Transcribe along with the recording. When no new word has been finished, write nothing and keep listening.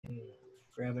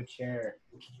grab a chair.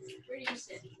 Where do you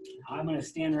sit? I'm going to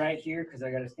stand right here because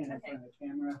I got to stand in front of the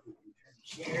camera.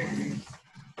 Chair.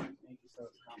 Make yourself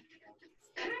comfortable.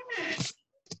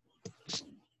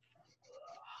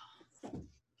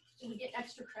 Do we get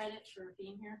extra credit for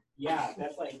being here? Yeah,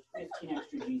 that's like 15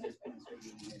 extra Jesus points for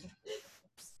being here.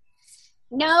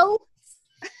 No.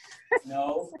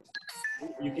 No?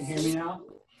 You can hear me now?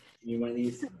 You need one of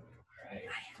these? All right.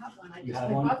 I have one. You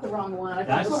have I one? bought the wrong one. I bought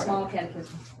That's the all small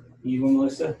catechism. Need one,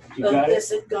 Melissa? You got it?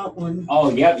 Yes, I got one. Oh,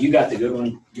 yeah, you got the good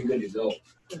one. You're good to go.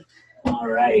 All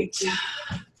right.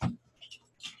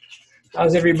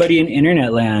 How's everybody in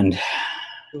internet land?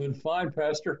 Doing fine,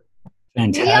 Pastor.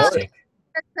 Fantastic.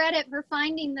 For credit for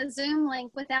finding the Zoom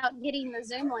link without getting the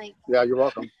Zoom link. Yeah, you're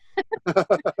welcome.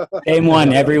 Same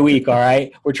one every week, all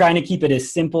right? We're trying to keep it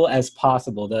as simple as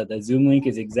possible. The Zoom link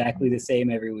is exactly the same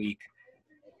every week.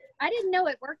 I didn't know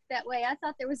it worked that way. I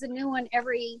thought there was a new one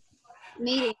every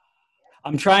meeting.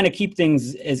 I'm trying to keep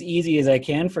things as easy as I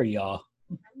can for y'all.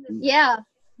 Yeah.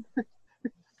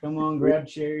 Come on, grab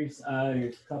chairs.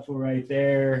 There's a couple right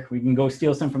there. We can go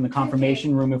steal some from the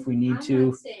confirmation room if we need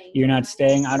to. You're not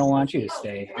staying? I don't want you to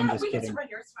stay. I'm just kidding. Right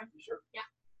here. It's fine. Sure. Yeah.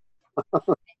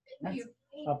 Thank you.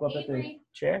 Up at the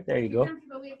chair. There you go.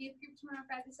 We have youth group tomorrow,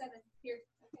 5 to 7. Here.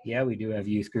 Yeah, we do have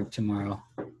youth group tomorrow.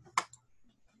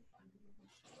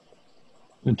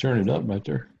 And turn it up right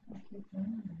there.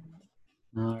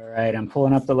 All right, I'm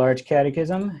pulling up the large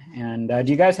catechism. And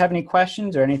do you guys have any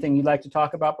questions or anything you'd like to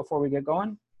talk about before we get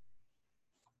going?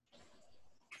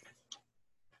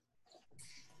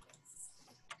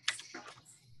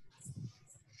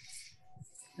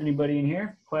 Anybody in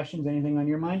here? Questions, anything on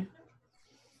your mind?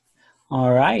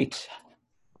 All right.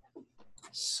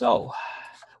 So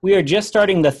we are just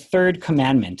starting the third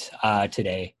commandment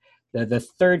today. The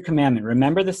third commandment,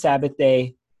 remember the Sabbath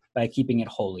day by keeping it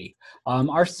holy.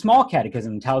 Our small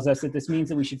catechism tells us that this means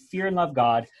that we should fear and love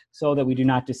God so that we do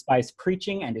not despise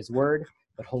preaching and his word,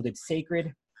 but hold it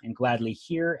sacred and gladly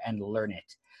hear and learn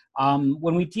it.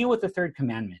 When we deal with the third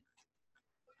commandment,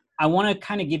 I want to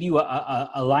kind of give you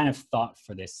a line of thought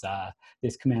for this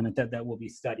this commandment that we'll be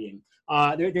studying.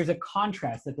 There's a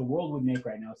contrast that the world would make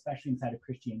right now, especially inside of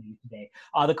Christianity today.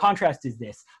 The contrast is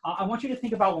this. I want you to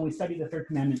think about when we study the third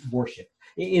commandment, worship.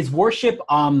 Is worship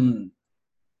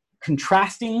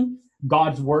contrasting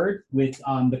God's word with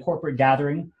the corporate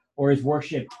gathering, or is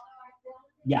worship,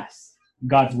 yes,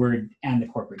 God's word and the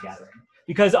corporate gathering?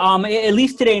 Because at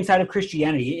least today inside of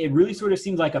Christianity, it really sort of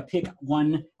seems like a pick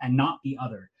one and not the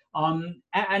other.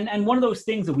 And one of those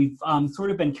things that we've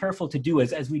sort of been careful to do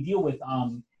as we deal with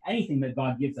anything that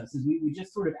God gives us is we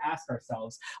just sort of ask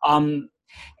ourselves,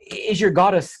 is your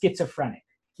God a schizophrenic?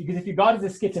 Because if your God is a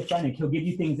schizophrenic, he'll give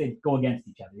you things that go against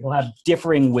each other. He'll have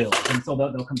differing wills, and so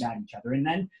they'll combat each other. And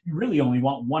then you really only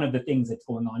want one of the things that's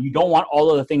going on. You don't want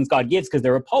all of the things God gives because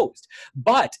they're opposed.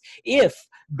 But if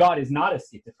God is not a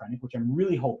schizophrenic, which I'm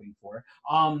really hoping for,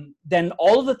 then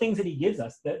all of the things that he gives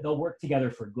us, they'll work together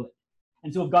for good.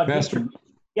 And so if God gives you,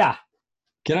 yeah.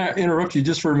 Can I interrupt you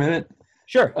just for a minute?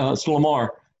 Sure. So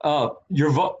Lamar,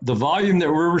 the volume that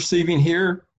we're receiving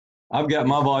here, I've got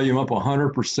my volume up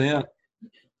 100%.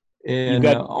 And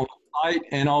on the site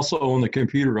and also on the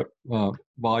computer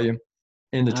volume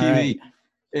and the TV. Right.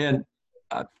 And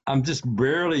I'm just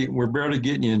we're barely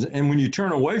getting you. And when you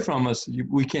turn away from us,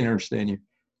 we can't understand you.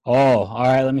 Oh, all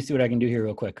right. Let me see what I can do here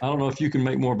real quick. I don't know if you can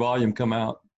make more volume come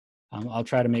out. I'll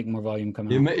try to make more volume come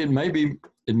out. It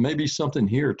may be something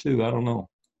here too. I don't know.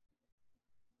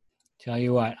 Tell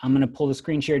you what, I'm going to pull the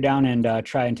screen share down and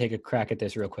try and take a crack at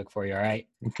this real quick for you. All right.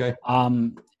 Okay.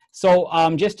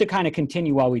 So just to kind of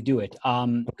continue while we do it,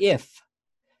 if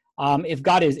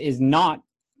God is not,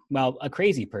 well, a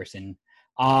crazy person,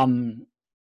 well,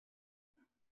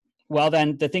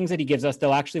 then the things that he gives us,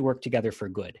 they'll actually work together for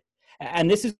good.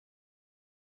 And this is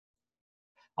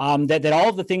that all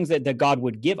of the things that God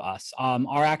would give us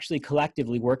are actually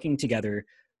collectively working together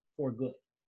for good.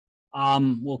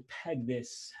 We'll peg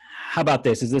this. How about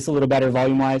this? Is this a little better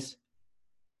volume-wise?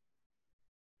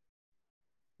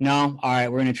 No? All right,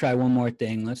 we're going to try one more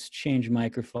thing. Let's change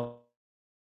microphone.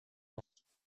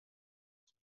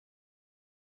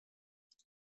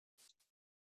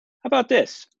 How about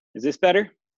this? Is this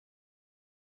better?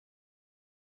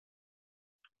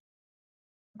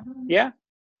 Yeah?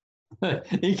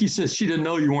 Inky says she didn't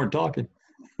know you weren't talking.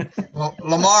 Well,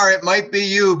 Lamar, it might be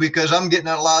you because I'm getting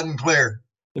it loud and clear.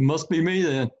 It must be me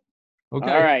then.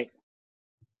 Okay. All right.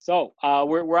 So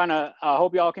we're on a, I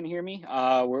hope y'all can hear me.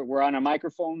 We're on a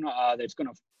microphone that's going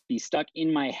to be stuck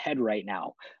in my head right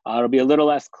now. It'll be a little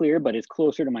less clear, but it's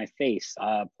closer to my face.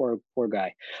 Poor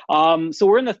guy. So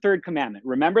we're in the third commandment.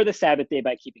 Remember the Sabbath day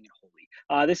by keeping it holy.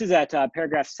 This is at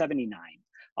paragraph 79.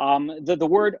 The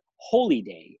word holy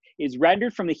day is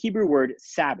rendered from the Hebrew word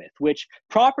Sabbath, which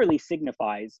properly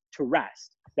signifies to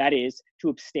rest, that is, to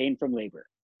abstain from labor.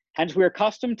 Hence, we are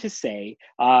accustomed to say,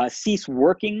 cease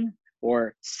working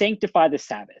or sanctify the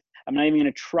Sabbath. I'm not even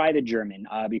going to try the German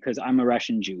because I'm a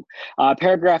Russian Jew.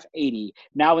 Paragraph 80.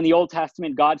 Now in the Old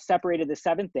Testament, God separated the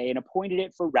seventh day and appointed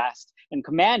it for rest and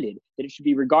commanded that it should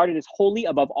be regarded as holy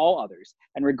above all others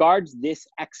and regards this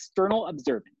external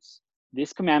observance.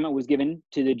 This commandment was given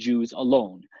to the Jews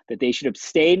alone, that they should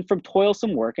abstain from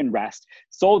toilsome work and rest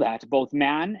so that both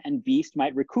man and beast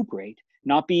might recuperate,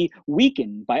 not be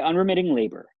weakened by unremitting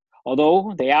labor.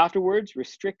 Although they afterwards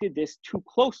restricted this too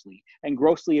closely and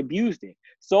grossly abused it,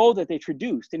 so that they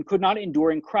traduced and could not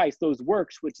endure in Christ those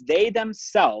works which they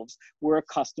themselves were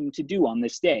accustomed to do on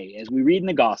this day, as we read in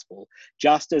the gospel,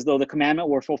 just as though the commandment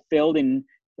were fulfilled in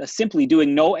simply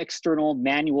doing no external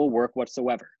manual work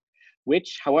whatsoever,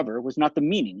 which, however, was not the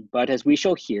meaning, but as we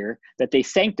shall hear, that they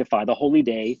sanctify the holy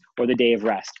day or the day of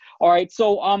rest. All right,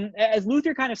 so as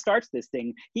Luther kind of starts this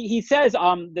thing, he says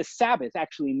the Sabbath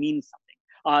actually means something.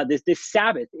 This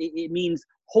Sabbath, it means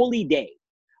holy day.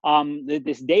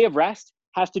 This day of rest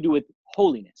has to do with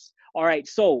holiness. All right,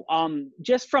 so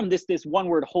just from this one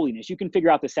word holiness, you can figure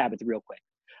out the Sabbath real quick.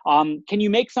 Can you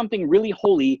make something really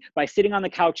holy by sitting on the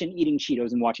couch and eating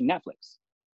Cheetos and watching Netflix?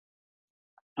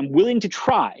 I'm willing to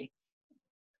try,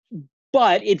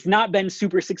 but it's not been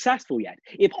super successful yet.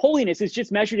 If holiness is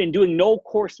just measured in doing no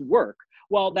coarse work,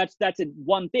 well, that's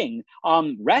one thing.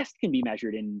 Rest can be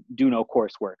measured in do no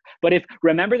coarse work. But if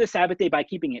remember the Sabbath day by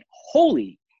keeping it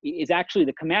holy is actually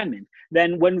the commandment,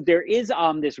 then when there is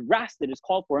this rest that is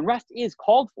called for, and rest is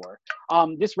called for,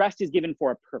 this rest is given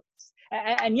for a purpose.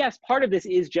 And yes, part of this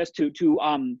is just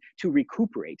to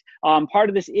recuperate. Part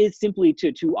of this is simply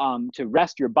to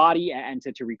rest your body and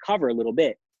to recover a little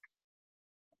bit.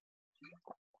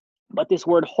 But this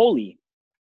word holy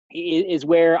is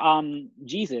where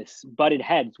Jesus butted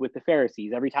heads with the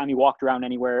Pharisees every time he walked around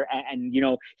anywhere. And you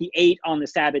know, he ate on the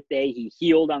Sabbath day, he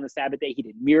healed on the Sabbath day, he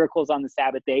did miracles on the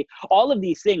Sabbath day, all of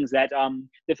these things that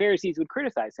the Pharisees would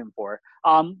criticize him for.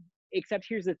 Except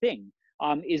here's the thing,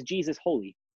 is Jesus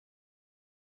holy?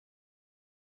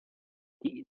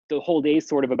 The whole day is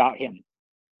sort of about him.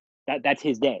 That's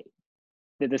his day.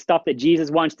 The stuff that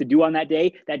Jesus wants to do on that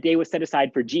day was set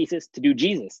aside for Jesus to do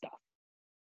Jesus stuff.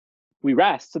 We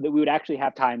rest so that we would actually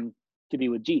have time to be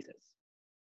with Jesus.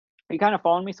 Are you kind of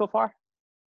following me so far?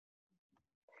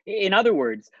 In other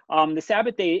words, the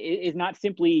Sabbath day is not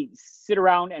simply sit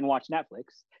around and watch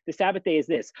Netflix. The Sabbath day is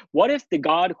this. What if the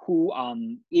God who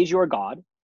is your God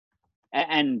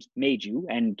and made you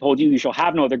and told you shall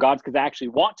have no other gods because I actually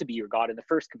want to be your God in the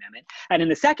first commandment, and in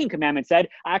the second commandment said,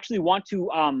 I actually want to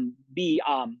be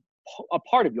a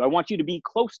part of you. I want you to be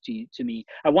close to me.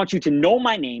 I want you to know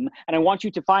my name, and I want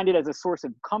you to find it as a source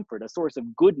of comfort, a source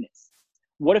of goodness.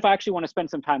 What if I actually want to spend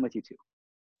some time with you too?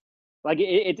 Like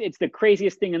it's the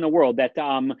craziest thing in the world that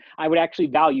I would actually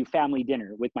value family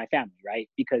dinner with my family, right?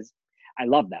 Because I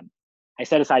love them. I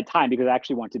set aside time because I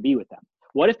actually want to be with them.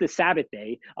 What if the Sabbath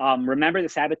day, remember the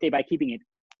Sabbath day by keeping it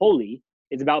holy,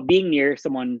 is about being near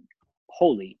someone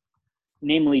holy,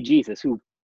 namely Jesus, who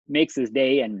makes this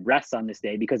day and rests on this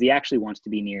day because he actually wants to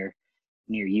be near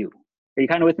you. Are you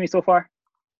kind of with me so far?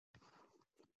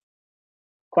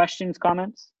 Questions,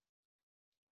 comments?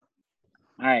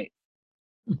 All right.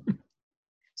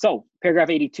 So, paragraph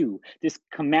 82, this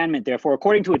commandment, therefore,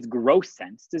 according to its gross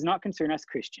sense, does not concern us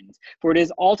Christians, for it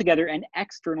is altogether an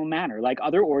external matter, like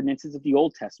other ordinances of the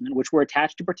Old Testament, which were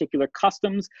attached to particular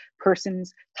customs,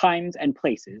 persons, times, and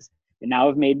places, and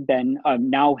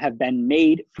now have been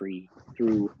made free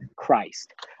through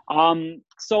Christ. Again,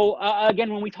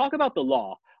 when we talk about the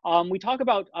law, we talk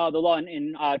about the law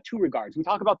in two regards. We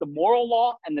talk about the moral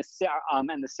law and the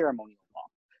ceremonial law.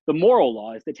 The moral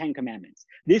law is the Ten Commandments.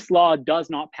 This law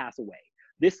does not pass away.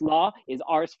 This law is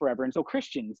ours forever. And so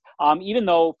Christians, even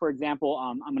though, for example,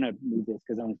 I'm going to move this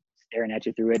because I'm staring at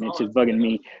you through it and it's just bugging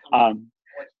me.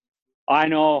 I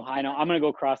know. I'm going to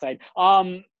go cross-eyed.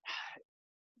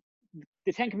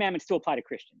 The Ten Commandments still apply to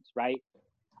Christians, right?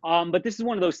 But this is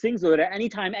one of those things, though, that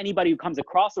anytime anybody who comes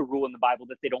across a rule in the Bible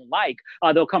that they don't like,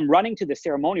 they'll come running to the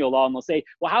ceremonial law and they'll say,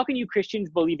 well, how can you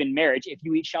Christians believe in marriage if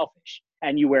you eat shellfish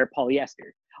and you wear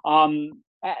polyester?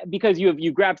 Because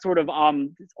you grab sort of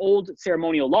old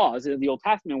ceremonial laws in the Old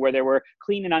Testament where there were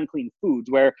clean and unclean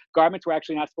foods, where garments were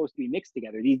actually not supposed to be mixed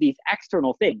together, these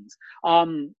external things.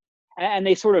 And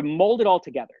they sort of mold it all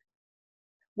together.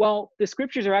 Well, the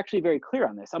scriptures are actually very clear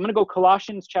on this. I'm going to go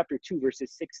Colossians chapter 2,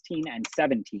 verses 16 and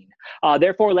 17.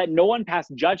 Therefore, let no one pass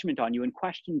judgment on you in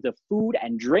questions of food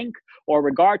and drink, or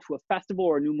regard to a festival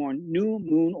or new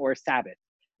moon or a Sabbath.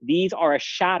 These are a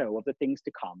shadow of the things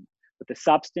to come, but the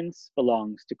substance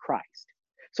belongs to Christ.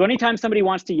 So anytime somebody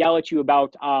wants to yell at you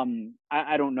about,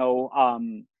 I don't know,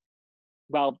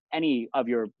 well, any of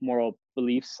your moral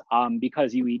beliefs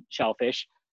because you eat shellfish,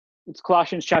 it's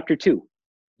Colossians chapter 2.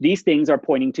 These things are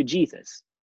pointing to Jesus.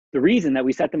 The reason that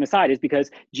we set them aside is because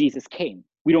Jesus came.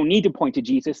 We don't need to point to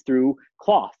Jesus through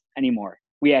cloth anymore.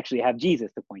 We actually have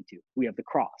Jesus to point to. We have the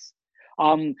cross.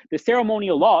 The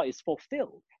ceremonial law is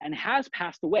fulfilled and has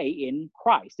passed away in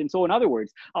Christ. And so in other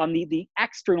words, the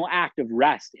external act of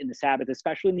rest in the Sabbath,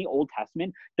 especially in the Old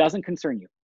Testament, doesn't concern you.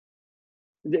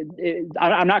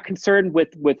 I'm not concerned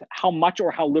with how much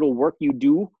or how little work you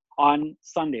do on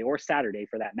Sunday or Saturday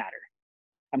for that matter.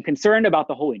 I'm concerned about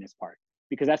the holiness part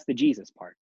because that's the Jesus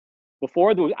part.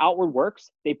 Before those outward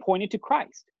works, they pointed to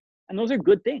Christ. And those are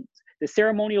good things. The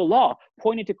ceremonial law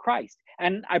pointed to Christ.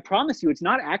 And I promise you, it's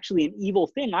not actually an evil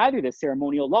thing either, the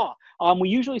ceremonial law. We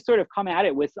usually sort of come at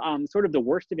it with sort of the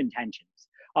worst of intentions.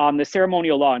 The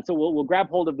ceremonial law. And so we'll grab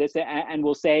hold of this and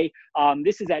we'll say,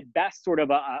 this is at best sort of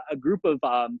a group of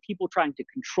people trying to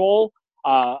control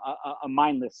a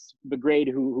mindless brigade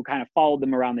who kind of followed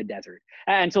them around the desert.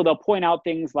 And so they'll point out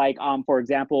things like, for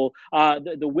example,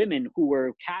 the women who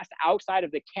were cast outside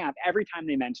of the camp every time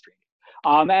they menstruated.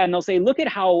 And they'll say, look at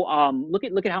how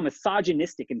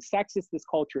misogynistic and sexist this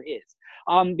culture is.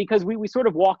 Because we sort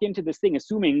of walk into this thing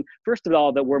assuming, first of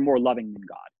all, that we're more loving than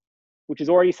God, which has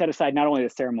already set aside not only the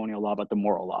ceremonial law, but the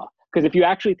moral law. Because if you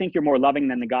actually think you're more loving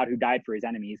than the God who died for his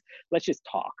enemies, let's just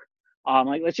talk.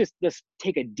 Let's just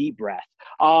take a deep breath.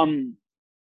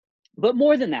 But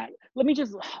more than that,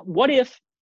 what if,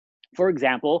 for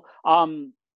example,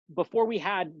 before we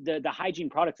had the hygiene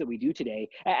products that we do today,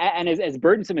 and as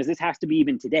burdensome as this has to be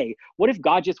even today, what if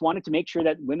God just wanted to make sure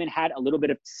that women had a little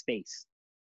bit of space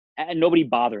and nobody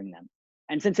bothering them?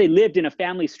 And since they lived in a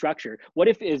family structure, what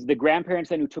if is the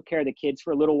grandparents then who took care of the kids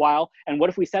for a little while? And what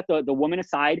if we set the woman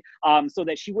aside so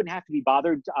that she wouldn't have to be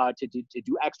bothered to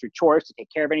do extra chores, to take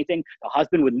care of anything? The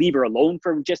husband would leave her alone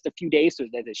for just a few days so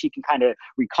that she can kind of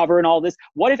recover and all this.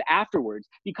 What if afterwards,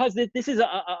 because this is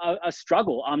a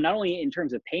struggle, not only in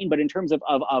terms of pain, but in terms of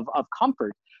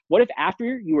comfort, what if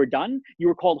after you were done, you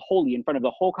were called holy in front of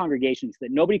the whole congregation so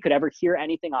that nobody could ever hear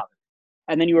anything of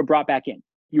it? And then you were brought back in.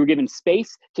 You were given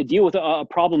space to deal with a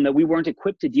problem that we weren't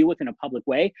equipped to deal with in a public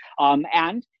way.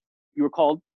 And you were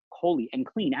called holy and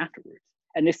clean afterwards.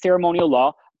 And this ceremonial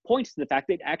law points to the fact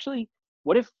that actually,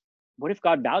 what if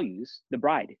God values the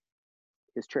bride,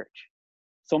 his church,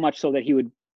 so much so that he would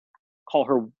call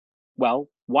her, well,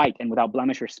 white and without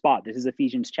blemish or spot? This is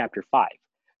Ephesians chapter 5.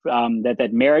 That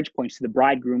marriage points to the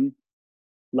bridegroom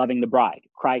loving the bride,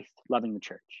 Christ loving the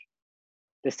church.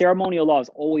 The ceremonial law is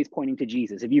always pointing to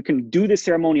Jesus. If you can do the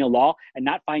ceremonial law and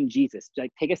not find Jesus,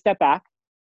 take a step back,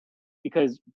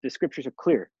 because the scriptures are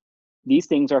clear. These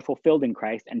things are fulfilled in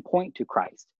Christ and point to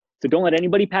Christ. So don't let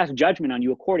anybody pass judgment on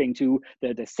you according to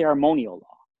the ceremonial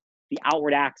law, the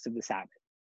outward acts of the Sabbath.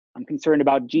 I'm concerned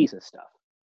about Jesus stuff.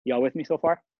 Y'all with me so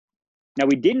far? Now,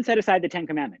 we didn't set aside the 10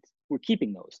 Commandments. We're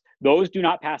keeping those. Those do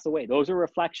not pass away. Those are a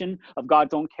reflection of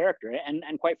God's own character.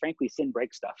 And quite frankly, sin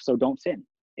breaks stuff. So don't sin.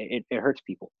 It hurts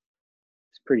people.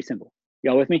 It's pretty simple.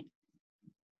 Y'all with me?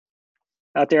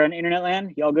 Out there on internet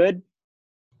land, y'all good?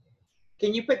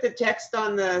 Can you put the text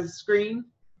on the screen?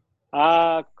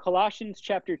 Colossians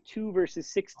chapter 2,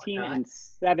 verses 16 and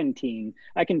 17.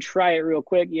 I can try it real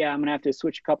quick. Yeah, I'm gonna have to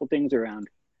switch a couple things around.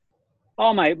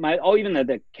 Oh, even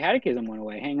the catechism went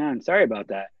away. Hang on, sorry about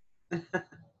that.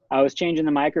 I was changing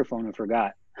the microphone and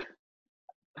forgot.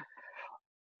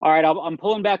 All right, I'm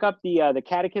pulling back up the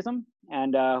catechism,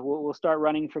 and we'll start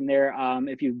running from there.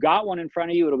 If you've got one in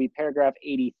front of you, it'll be paragraph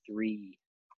 83.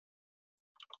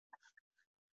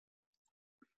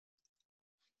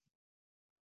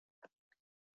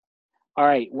 All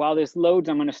right, while this loads,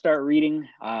 I'm going to start reading.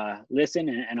 Listen,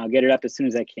 and I'll get it up as soon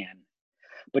as I can.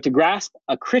 But to grasp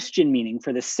a Christian meaning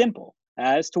for the simple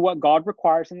as to what God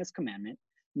requires in this commandment,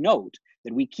 note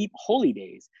that we keep holy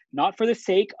days, not for the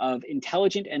sake of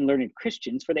intelligent and learned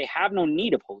Christians, for they have no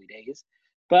need of holy days,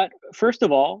 but first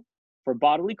of all, for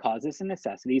bodily causes and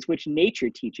necessities which nature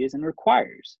teaches and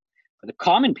requires. For the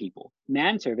common people,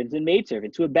 manservants and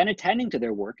maidservants who have been attending to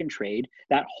their work and trade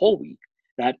that whole week,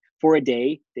 that for a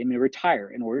day they may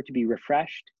retire in order to be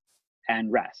refreshed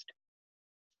and rest.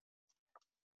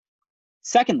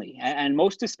 Secondly, and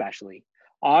most especially,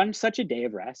 on such a day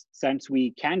of rest, since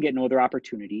we can get no other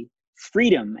opportunity,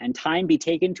 freedom and time be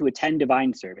taken to attend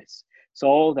divine service,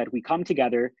 so that we come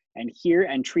together and hear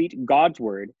and treat God's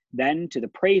word, then to the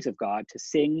praise of God, to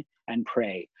sing and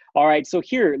pray. All right, so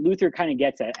here Luther kind of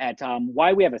gets at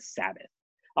why we have a Sabbath.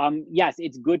 Yes,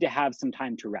 it's good to have some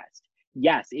time to rest.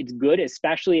 Yes, it's good,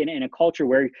 especially in a culture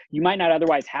where you might not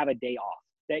otherwise have a day off,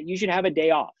 that you should have a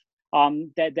day off.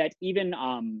 That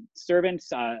even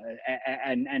servants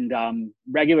and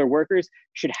regular workers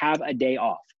should have a day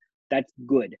off. That's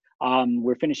good.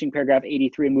 We're finishing paragraph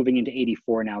 83 and moving into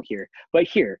 84 now here. But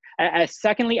here,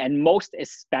 secondly, and most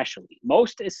especially,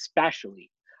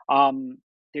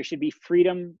 there should be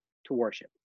freedom to worship.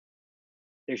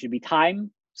 There should be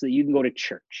time so that you can go to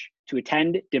church, to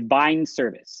attend divine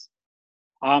service.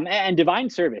 And divine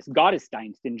service,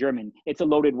 Gottesdienst in German, it's a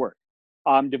loaded word.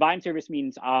 Divine service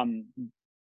means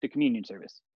the communion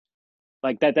service.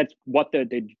 Like that's what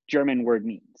the German word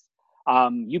means.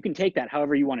 You can take that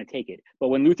however you want to take it. But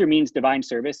when Luther means divine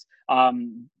service, that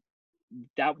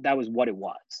was what it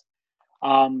was.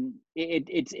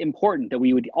 It's important that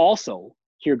we would also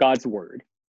hear God's word,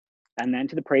 and then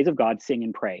to the praise of God, sing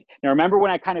and pray. Now, remember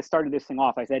when I kind of started this thing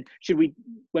off, I said,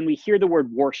 when we hear the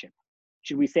word worship,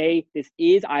 should we say this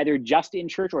is either just in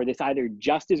church, or this either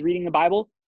just is reading the Bible,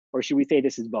 or should we say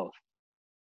this is both?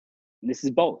 And this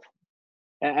is both.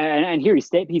 And here he's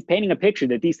painting a picture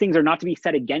that these things are not to be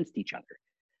set against each other,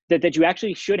 that you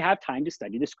actually should have time to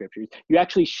study the scriptures. You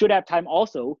actually should have time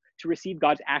also to receive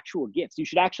God's actual gifts. You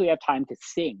should actually have time to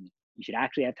sing. You should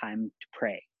actually have time to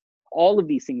pray. All of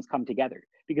these things come together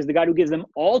because the God who gives them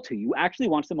all to you actually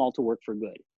wants them all to work for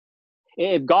good.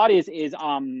 If God is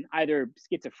either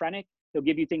schizophrenic, he'll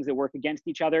give you things that work against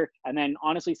each other. And then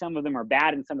honestly, some of them are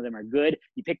bad and some of them are good.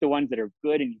 You pick the ones that are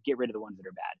good and you get rid of the ones that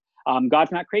are bad.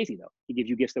 God's not crazy though. He gives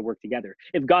you gifts that work together.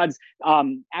 If God's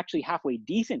actually halfway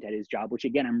decent at his job, which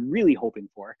again, I'm really hoping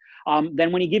for,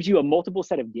 then when he gives you a multiple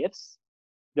set of gifts,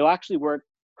 they'll actually work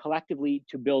collectively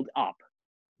to build up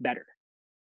better.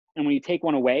 And when you take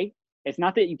one away, it's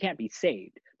not that you can't be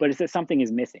saved, but it's that something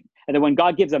is missing. And then when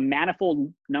God gives a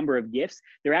manifold number of gifts,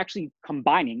 they're actually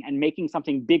combining and making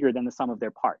something bigger than the sum of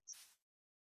their parts.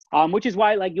 Which is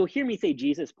why, like, you'll hear me say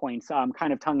Jesus points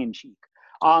kind of tongue in cheek.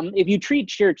 If you treat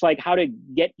church like how to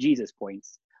get Jesus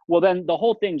points, well, then the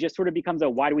whole thing just sort of becomes a,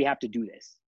 why do we have to do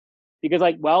this? Because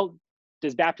like, well,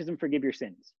 does baptism forgive your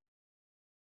sins?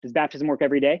 Does baptism work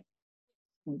every day?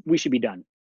 We should be done.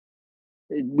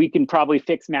 We can probably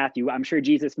fix Matthew. I'm sure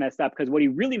Jesus messed up because what he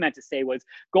really meant to say was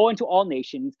go into all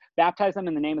nations, baptize them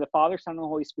in the name of the Father, Son, and the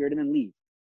Holy Spirit, and then leave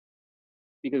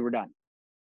because we're done.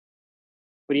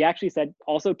 But he actually said,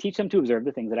 also teach them to observe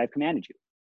the things that I've commanded you.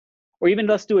 Or even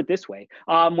let's do it this way.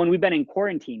 When we've been in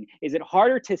quarantine, is it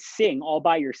harder to sing all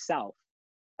by yourself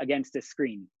against a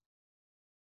screen?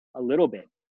 A little bit.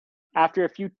 After a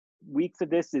few weeks of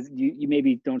this, you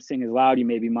maybe don't sing as loud, you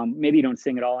maybe you don't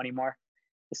sing at all anymore.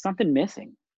 There's something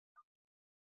missing.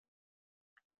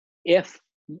 If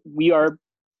we are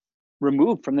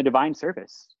removed from the divine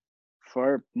service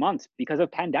for months because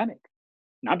of pandemic,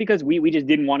 not because we just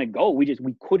didn't want to go, we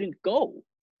couldn't go,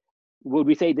 would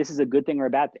we say this is a good thing or a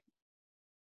bad thing?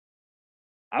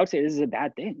 I would say this is a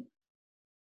bad thing.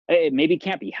 It maybe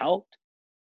can't be helped.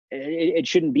 It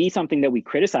shouldn't be something that we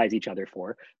criticize each other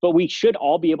for, but we should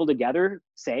all be able to together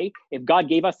say, if God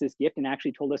gave us this gift and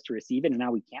actually told us to receive it and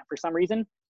now we can't for some reason,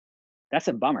 that's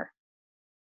a bummer.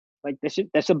 Like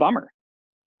that's a bummer.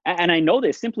 And I know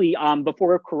this simply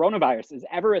before coronavirus is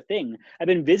ever a thing. I've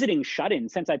been visiting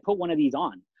shut-ins since I put one of these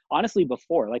on. Honestly,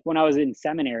 before, like when I was in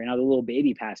seminary and I was a little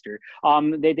baby pastor,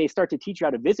 they start to teach you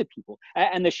how to visit people.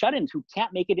 And the shut-ins who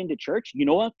can't make it into church, you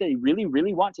know what they really,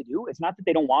 really want to do? It's not that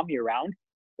they don't want me around,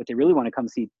 but they really want to come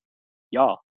see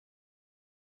y'all.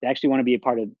 They actually want to be a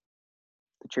part of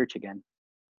the church again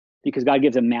because God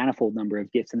gives a manifold number of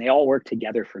gifts and they all work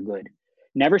together for good.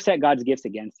 Never set God's gifts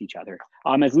against each other.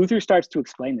 As Luther starts to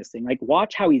explain this thing, like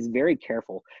watch how he's very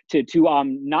careful to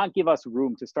not give us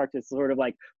room to start to sort of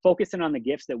like focus in on the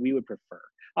gifts that we would prefer.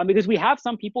 Because we have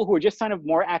some people who are just kind of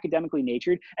more academically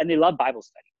natured and they love Bible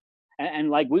study. And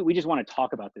like we just want to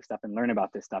talk about this stuff and learn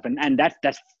about this stuff, and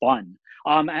that's fun.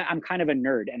 I'm kind of a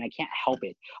nerd and I can't help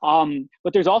it.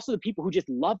 But there's also the people who just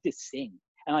love to sing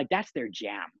and like that's their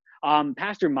jam.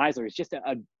 Pastor Meisler is just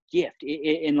a gift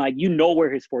in like, you know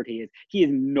where his forte is. He is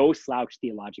no slouch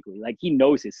theologically. Like he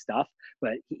knows his stuff,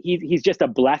 but he's just a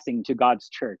blessing to God's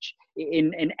church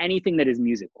in anything that is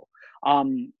musical.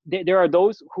 There are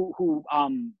those who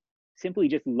simply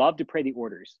just love to pray the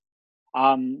orders.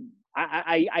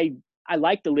 I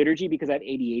like the liturgy because I have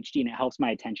ADHD and it helps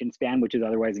my attention span, which is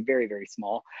otherwise very, very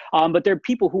small. But there are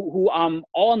people who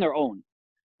all on their own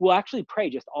will actually pray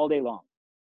just all day long.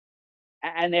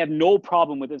 And they have no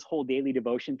problem with this whole daily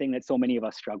devotion thing that so many of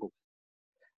us struggle with.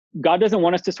 God doesn't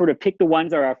want us to sort of pick the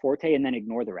ones that are our forte and then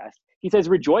ignore the rest. He says,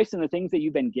 rejoice in the things that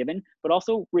you've been given, but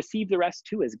also receive the rest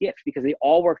too as gift, because they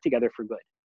all work together for good.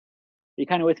 Are you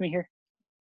kind of with me here?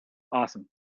 Awesome.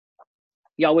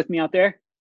 Y'all with me out there?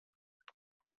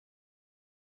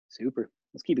 Super.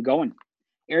 Let's keep it going.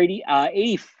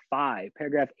 85,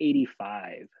 paragraph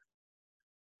 85.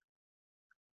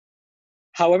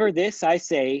 However, this, I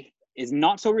say, is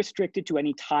not so restricted to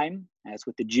any time as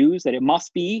with the Jews, that it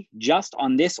must be just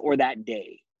on this or that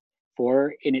day.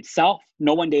 For in itself,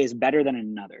 no one day is better than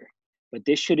another, but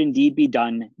this should indeed be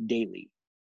done daily.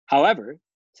 However,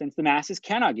 since the masses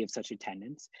cannot give such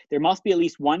attendance, there must be at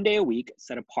least one day a week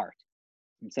set apart.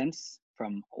 And since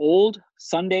from old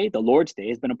Sunday, the Lord's Day,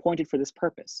 has been appointed for this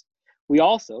purpose, we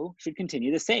also should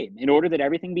continue the same, in order that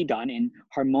everything be done in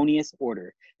harmonious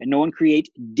order, and no one create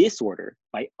disorder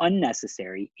by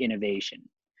unnecessary innovation.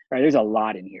 All right, there's a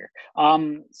lot in here.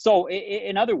 So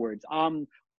in other words,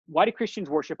 why do Christians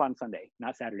worship on Sunday,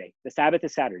 not Saturday? The Sabbath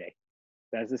is Saturday.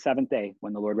 That is the seventh day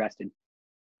when the Lord rested.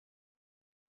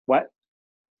 What?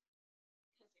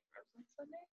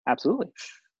 Absolutely.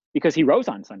 Because he rose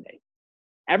on Sunday.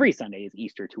 Every Sunday is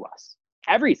Easter to us.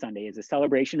 Every Sunday is a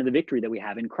celebration of the victory that we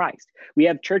have in Christ. We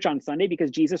have church on Sunday because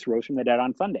Jesus rose from the dead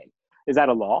on Sunday. Is that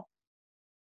a law?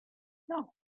 No,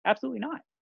 absolutely not.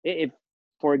 If,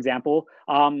 for example,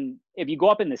 if you go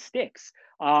up in the sticks,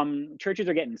 churches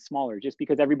are getting smaller just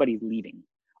because everybody's leaving.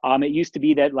 It used to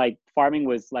be that like farming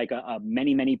was like a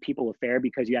many people affair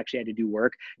because you actually had to do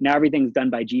work. Now everything's done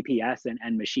by GPS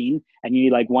and machine, and you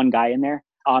need like one guy in there.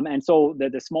 And so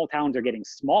the small towns are getting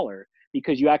smaller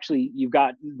because you've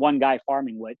got one guy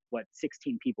farming what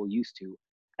 16 people used to,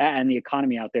 and the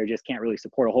economy out there just can't really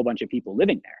support a whole bunch of people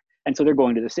living there, and so they're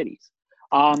going to the cities.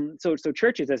 So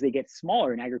churches, as they get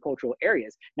smaller in agricultural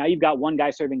areas, now you've got one guy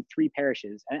serving 3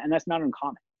 parishes, and that's not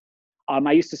uncommon.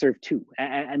 I used to serve 2,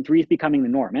 and 3 is becoming the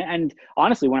norm. And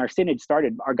honestly, when our synod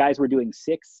started, our guys were doing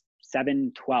 6,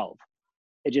 7, 12.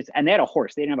 And they had a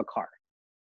horse, they didn't have a car.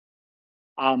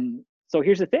 So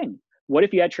here's the thing. What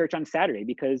if you had church on Saturday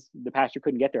because the pastor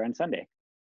couldn't get there on Sunday?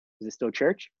 Is it still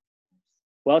church?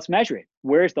 Well, let's measure it.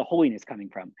 Where's the holiness coming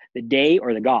from? The day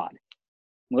or the God?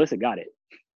 Melissa got it.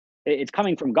 It's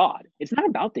coming from God. It's not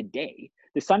about the day.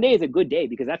 The Sunday is a good day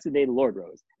because that's the day the Lord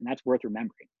rose, and that's worth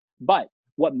remembering. But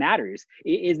what matters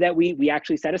is that we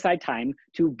actually set aside time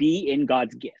to be in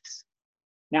God's gifts.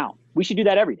 Now, we should do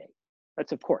that every day.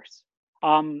 That's of course.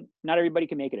 Not everybody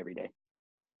can make it every day.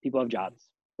 People have jobs.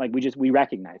 Like we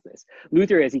recognize this.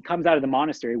 Luther, as he comes out of the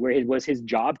monastery where it was his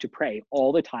job to pray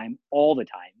all the time,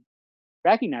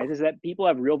 recognizes that people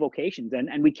have real vocations,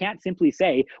 and we can't simply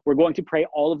say we're going to pray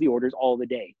all of the orders all of the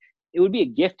day. It would be a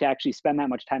gift to actually spend that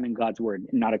much time in God's word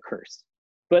and not a curse.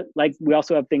 But like we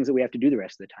also have things that we have to do the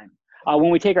rest of the time.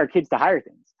 When we take our kids to higher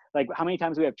things, like how many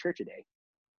times do we have church a day?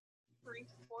 3 to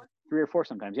 4. 3 or 4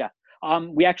 sometimes, yeah.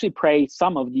 We actually pray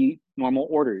some of the normal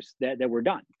orders that we're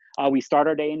done. We start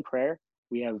our day in prayer.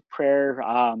 We have prayer,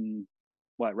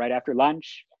 right after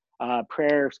lunch,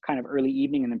 prayer kind of early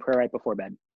evening, and then prayer right before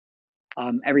bed,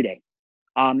 every day.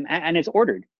 And it's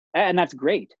ordered, and that's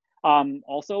great.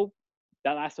 Also,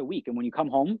 that lasts a week, and when you come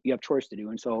home, you have chores to do.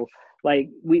 And so like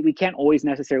we can't always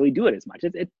necessarily do it as much.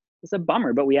 It's a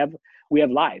bummer, but we have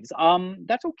lives.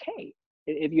 That's okay.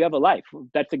 If you have a life,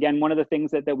 that's again one of the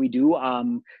things that we do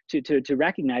to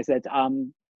recognize that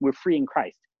we're free in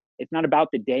Christ. It's not about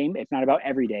the day. It's not about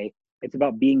every day. It's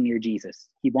about being near Jesus.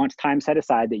 He wants time set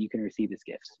aside that you can receive his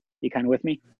gifts. You kind of with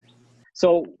me?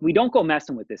 So we don't go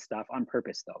messing with this stuff on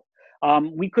purpose, though.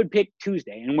 We could pick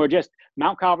Tuesday, and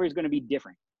Mount Calvary is going to be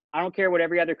different. I don't care what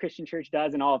every other Christian church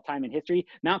does in all of time and history.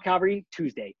 Mount Calvary,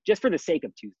 Tuesday, just for the sake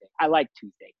of Tuesday. I like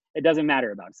Tuesday. It doesn't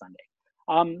matter about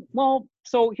Sunday. Well,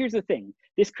 so here's the thing.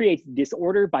 This creates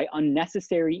disorder by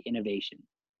unnecessary innovation.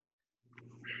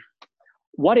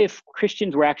 What if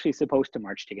Christians were actually supposed to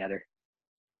march together?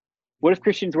 What if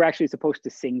Christians were actually supposed to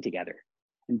sing together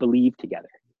and believe together?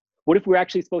 What if we're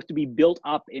actually supposed to be built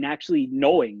up in actually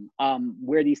knowing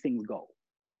where these things go?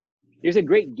 There's a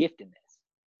great gift in this.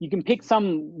 You can pick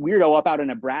some weirdo up out of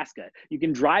Nebraska. You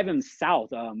can drive him south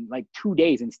like 2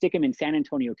 days and stick him in San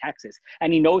Antonio, Texas,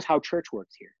 and he knows how church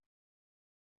works here.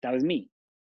 That was me.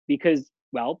 Because,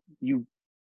 well,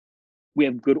 we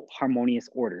have good harmonious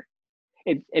order.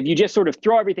 If you just sort of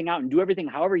throw everything out and do everything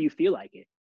however you feel like it,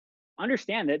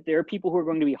 understand that there are people who are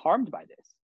going to be harmed by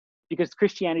this, because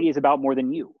Christianity is about more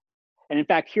than you. And in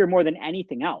fact, here more than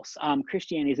anything else,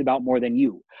 Christianity is about more than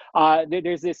you.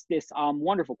 There's this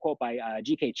wonderful quote by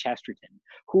G.K. Chesterton,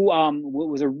 who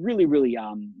was a really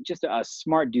just a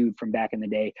smart dude from back in the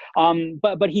day.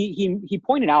 But he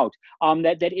pointed out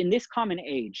that in this common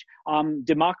age,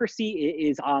 democracy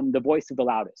is the voice of the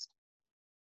loudest.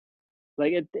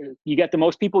 Like you get the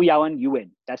most people yelling, you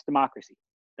win. That's democracy.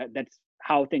 That's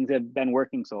how things have been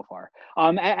working so far.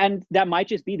 And that might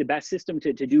just be the best system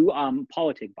to do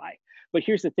politics by. But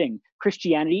here's the thing,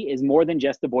 Christianity is more than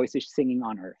just the voices singing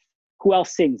on earth. Who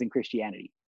else sings in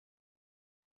Christianity?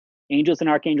 Angels and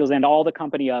archangels and all the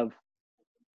company of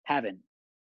heaven.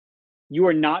 You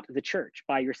are not the church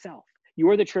by yourself. You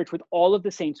are the church with all of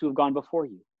the saints who have gone before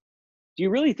you. Do you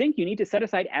really think you need to set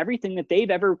aside everything that they've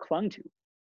ever clung to?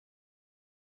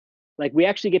 Like, we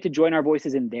actually get to join our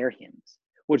voices in their hymns.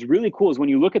 What's really cool is when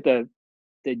you look at the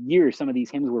years some of these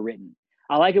hymns were written.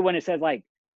 I like it when it says, like,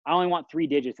 I only want 3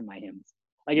 digits in my hymns.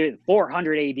 Like, it's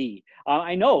 400 AD.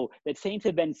 I know that saints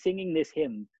have been singing this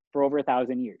hymn for over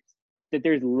 1,000 years. That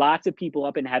there's lots of people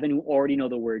up in heaven who already know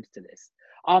the words to this.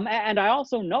 And I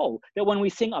also know that when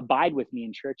we sing Abide With Me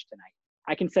in church tonight,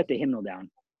 I can set the hymnal down.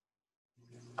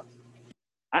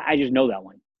 I just know that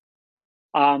one.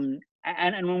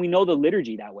 And when we know the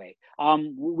liturgy that way,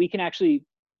 we can actually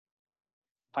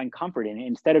find comfort in it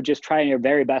instead of just trying our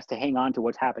very best to hang on to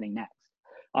what's happening next.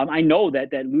 I know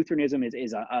that Lutheranism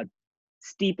is a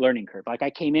steep learning curve. Like, I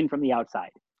came in from the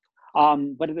outside.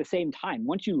 But at the same time,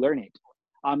 once you learn it,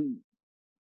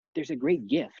 there's a great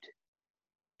gift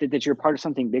that you're part of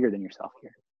something bigger than yourself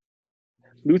here.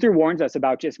 Luther warns us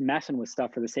about just messing with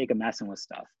stuff for the sake of messing with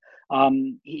stuff.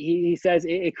 He says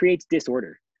it creates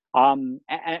disorder.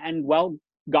 And well,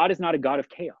 God is not a God of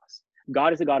chaos.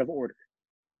 God is a God of order.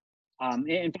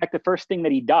 In fact, the first thing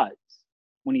that he does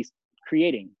when he's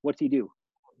creating, what's he do?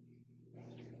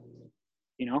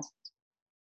 You know?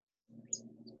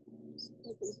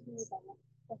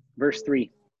 Verse 3.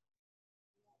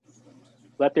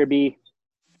 Let there be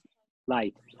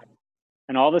light.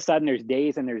 And all of a sudden there's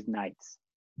days and there's nights.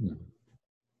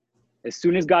 As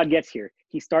soon as God gets here,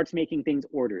 he starts making things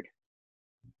ordered.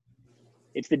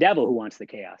 It's the devil who wants the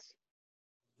chaos.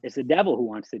 It's the devil who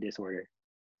wants the disorder.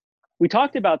 We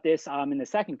talked about this in the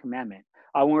second commandment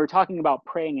when we were talking about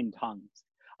praying in tongues.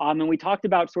 And we talked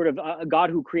about sort of a God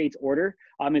who creates order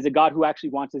is a God who actually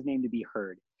wants his name to be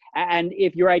heard. And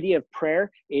if your idea of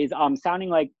prayer is sounding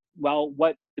like, well,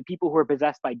 what the people who are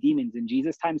possessed by demons in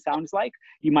Jesus' time sounds like,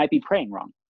 you might be praying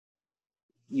wrong.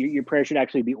 Your prayer should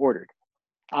actually be ordered.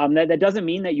 That doesn't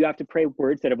mean that you have to pray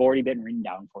words that have already been written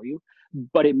down for you,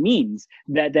 but it means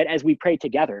that as we pray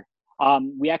together,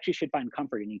 we actually should find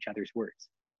comfort in each other's words.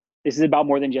 This is about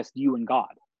more than just you and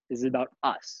God. This is about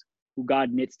us, who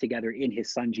God knits together in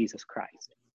his son, Jesus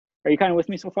Christ. Are you kind of with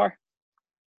me so far?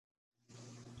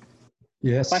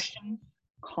 Yes. Questions?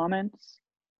 Comments?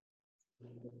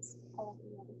 All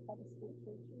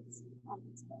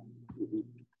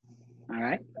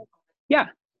right. Yeah.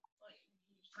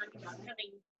 Talking about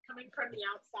coming from the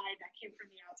outside, I came from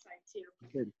the outside too.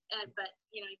 Good. But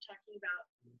you're talking about,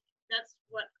 that's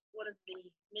one of the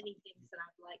many things that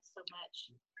I've liked so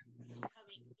much.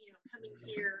 Coming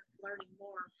here, learning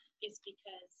more, is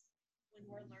because when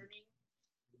we're learning,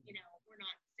 we're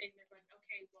not sitting there going,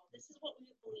 okay, well, this is what we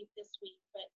believe this week,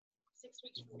 but 6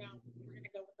 weeks from now, we're going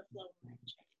to go with the flow. We're going to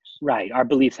change. Right. Our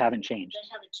beliefs haven't changed. They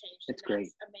haven't changed. It's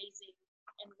great. That's amazing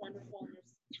and wonderful. And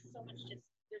there's so much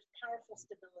there's powerful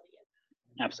stability in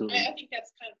that. Absolutely. I think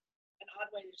that's kind of an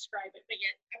odd way to describe it, but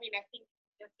yet, I think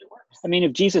it works. I mean,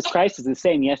 if Jesus Christ is the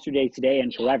same yesterday, today,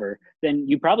 and forever, then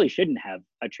you probably shouldn't have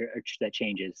a church that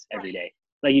changes every day.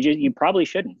 Like, you probably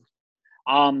shouldn't.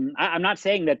 I'm not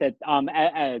saying that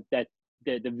the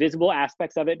visible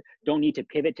aspects of it don't need to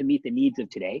pivot to meet the needs of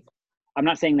today. I'm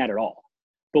not saying that at all.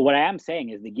 But what I am saying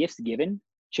is the gifts given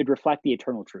should reflect the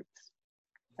eternal truths.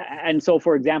 And so,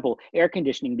 for example, air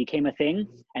conditioning became a thing,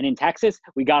 and in Texas,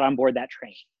 we got on board that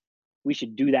train. We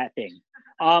should do that thing.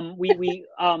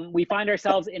 We find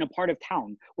ourselves in a part of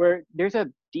town where there's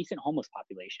a decent homeless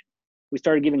population. We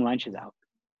started giving lunches out.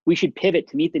 We should pivot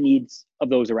to meet the needs of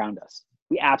those around us.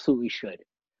 We absolutely should.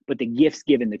 But the gifts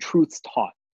given, the truths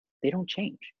taught, they don't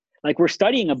change. Like, we're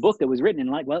studying a book that was written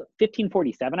in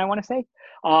 1547, I want to say,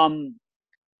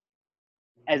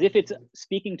 as if it's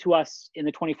speaking to us in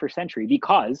the 21st century,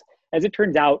 because as it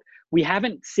turns out, we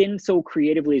haven't sinned so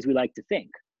creatively as we like to think.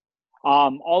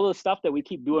 All the stuff that we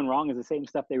keep doing wrong is the same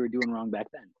stuff they were doing wrong back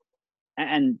then.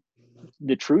 And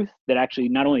the truth that actually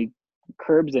not only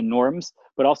curbs and norms,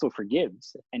 but also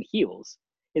forgives and heals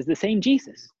is the same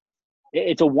Jesus.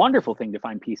 It's a wonderful thing to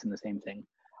find peace in the same thing.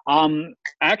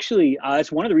 Actually,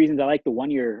 it's one of the reasons I like the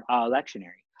one-year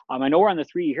lectionary. I know we're on the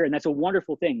 3 here, and that's a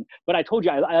wonderful thing. But I told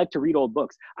you I like to read old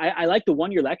books. I like the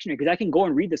one-year lectionary because I can go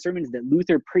and read the sermons that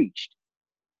Luther preached.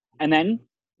 And then,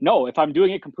 no, if I'm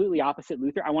doing it completely opposite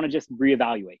Luther, I want to just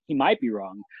reevaluate. He might be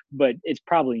wrong, but it's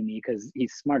probably me because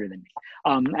he's smarter than me.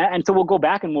 And so we'll go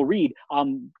back and we'll read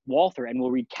Walther, and we'll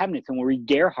read Chemnitz, and we'll read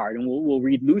Gerhard, and we'll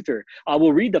read Luther.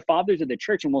 We'll read the fathers of the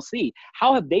church, and we'll see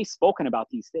how have they spoken about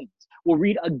these things. We'll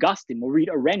read Augustine, we'll read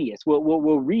Irenaeus,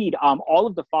 we'll read all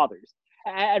of the fathers,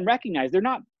 and recognize they're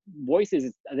not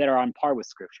voices that are on par with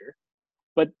Scripture,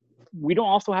 but we don't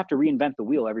also have to reinvent the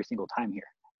wheel every single time here.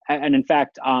 And in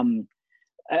fact,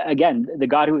 again, the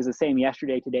God who is the same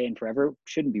yesterday, today, and forever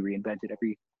shouldn't be reinvented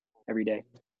every day.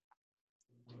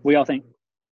 What do y'all think?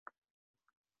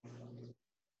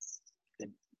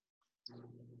 Good.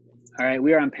 All right,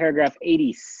 we are on paragraph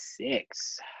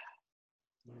 86.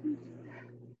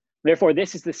 Therefore,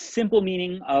 this is the simple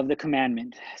meaning of the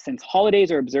commandment. Since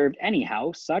holidays are observed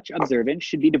anyhow, such observance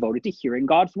should be devoted to hearing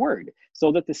God's word,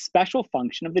 so that the special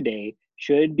function of the day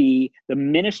should be the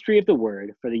ministry of the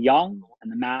word for the young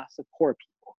and the mass of poor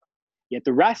people. Yet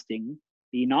the resting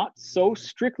be not so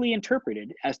strictly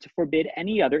interpreted as to forbid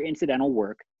any other incidental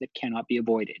work that cannot be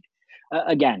avoided.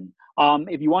 Again,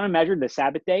 if you want to measure the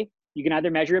Sabbath day, you can either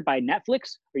measure it by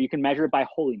Netflix or you can measure it by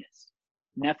holiness.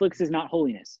 Netflix is not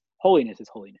holiness. Holiness is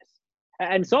holiness.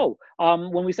 And so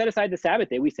when we set aside the Sabbath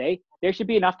day, we say there should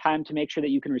be enough time to make sure that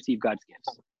you can receive God's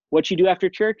gifts. What you do after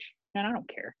church, man, I don't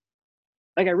care.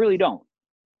 Like, I really don't.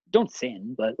 Don't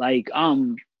sin, but like,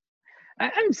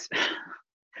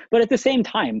 but at the same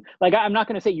time, like, I'm not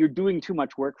going to say you're doing too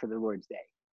much work for the Lord's day.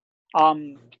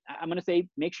 I'm going to say,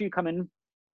 make sure you come in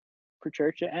for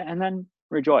church and then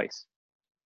rejoice.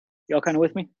 Y'all kind of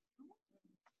with me?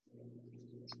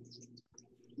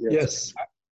 Yes.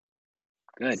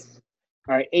 Good.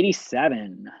 All right,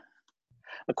 87.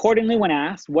 Accordingly, when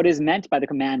asked what is meant by the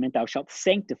commandment, thou shalt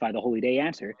sanctify the holy day,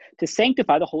 answer, to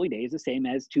sanctify the holy day is the same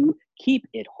as to keep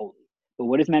it holy. But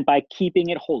what is meant by keeping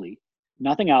it holy?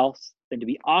 Nothing else than to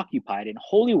be occupied in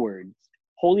holy words,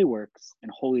 holy works,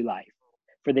 and holy life.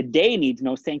 For the day needs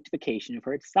no sanctification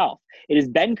for itself. It has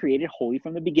been created holy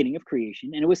from the beginning of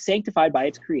creation, and it was sanctified by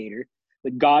its creator,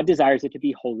 but God desires it to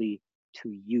be holy to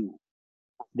you.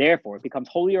 Therefore, it becomes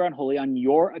holy or unholy on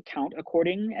your account,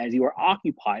 according as you are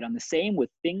occupied on the same with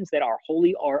things that are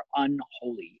holy or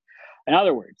unholy. In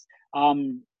other words,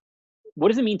 what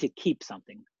does it mean to keep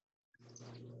something?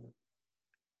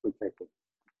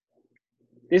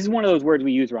 This is one of those words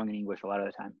we use wrong in English a lot of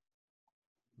the time.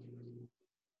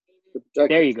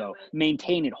 There you go.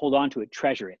 Maintain it, hold on to it,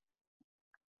 treasure it.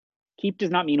 Keep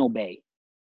does not mean obey.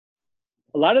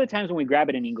 A lot of the times when we grab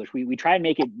it in English, we try and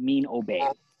make it mean obey.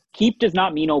 Keep does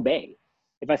not mean obey.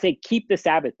 If I say keep the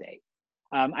Sabbath day,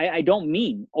 I don't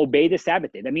mean obey the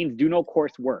Sabbath day. That means do no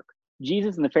coarse work.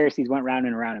 Jesus and the Pharisees went round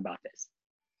and around about this.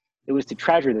 It was to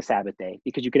treasure the Sabbath day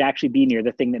because you could actually be near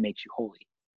the thing that makes you holy.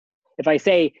 If I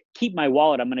say keep my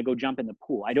wallet, I'm going to go jump in the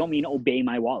pool, I don't mean obey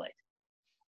my wallet.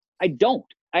 I don't.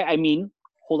 I mean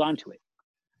hold on to it.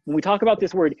 When we talk about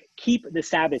this word, keep the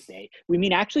Sabbath day, we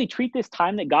mean actually treat this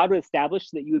time that God would establish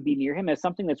so that you would be near him as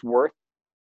something that's worth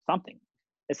something,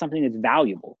 as something that's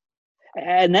valuable.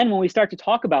 And then when we start to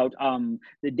talk about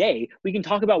the day, we can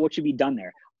talk about what should be done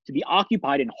there. To be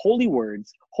occupied in holy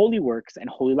words, holy works, and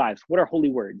holy lives. What are holy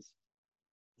words?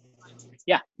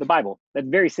 Yeah, the Bible. That's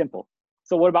very simple.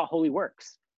 So what about holy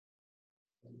works?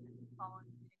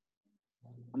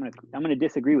 I'm gonna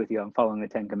disagree with you on following the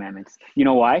 10 Commandments. You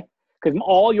know why? Because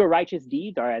all your righteous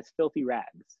deeds are as filthy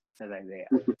rags, says Isaiah.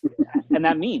 And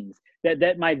that means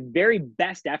that my very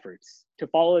best efforts to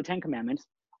follow the 10 Commandments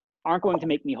aren't going to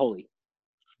make me holy.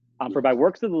 For by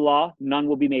works of the law, none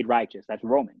will be made righteous. That's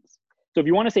Romans. So if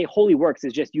you want to say holy works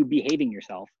is just you behaving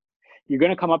yourself, you're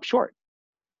going to come up short.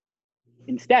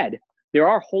 Instead, there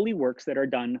are holy works that are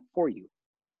done for you.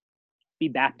 Be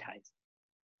baptized,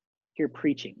 hear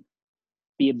preaching,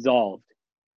 be absolved,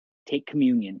 take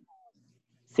communion,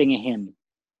 sing a hymn.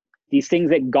 These things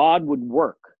that God would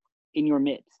work in your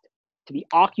midst. To be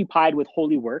occupied with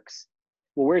holy works.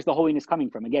 Well, where's the holiness coming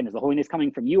from? Again, is the holiness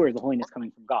coming from you or is the holiness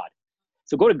coming from God?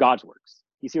 So go to God's works.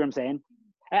 You see what I'm saying?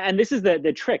 And this is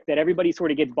the trick that everybody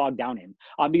sort of gets bogged down in,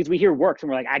 because we hear works and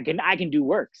we're like, I can do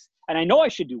works. And I know I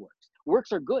should do works.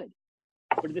 Works are good.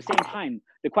 But at the same time,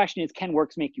 the question is, can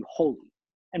works make you holy?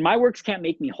 And my works can't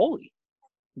make me holy.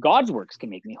 God's works can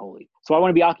make me holy. So I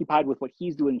want to be occupied with what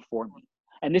he's doing for me.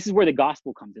 And this is where the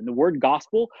gospel comes in. The word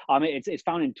gospel, it's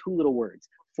found in 2 little words,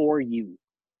 for you.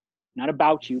 Not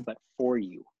about you, but for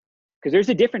you. Because there's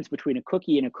a difference between a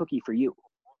cookie and a cookie for you,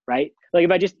 right? Like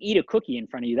if I just eat a cookie in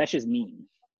front of you, that's just mean.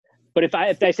 But if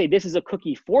I say this is a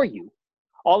cookie for you,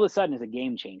 all of a sudden it's a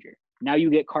game changer. Now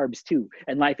you get carbs too,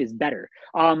 and life is better.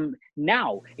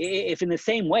 Now, if in the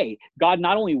same way, God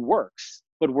not only works,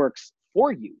 but works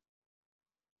for you,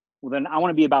 well, then I want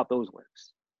to be about those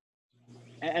works.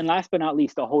 And last but not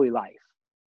least, a holy life.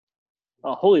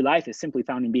 A holy life is simply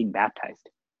found in being baptized.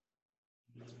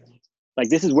 Like,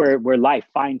 this is where life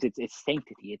finds its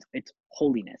sanctity, its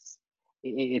holiness.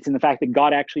 It's in the fact that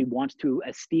God actually wants to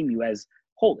esteem you as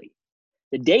holy.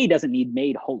 The day doesn't need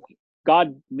made holy.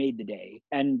 God made the day,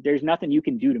 and there's nothing you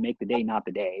can do to make the day not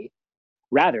the day.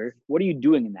 Rather, what are you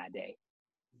doing in that day?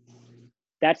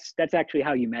 That's actually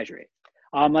how you measure it.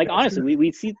 Like, honestly,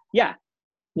 we see, yeah.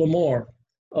 Lamar,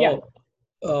 Yeah.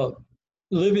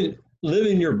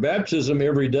 Living your baptism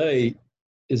every day,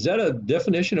 is that a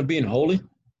definition of being holy?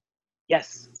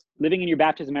 Yes. Living in your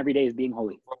baptism every day is being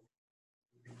holy.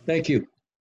 Thank you.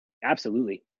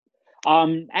 Absolutely.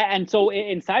 And so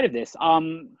inside of this,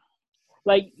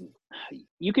 like,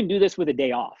 you can do this with a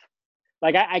day off.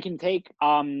 Like, I can take,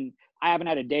 I haven't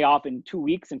had a day off in 2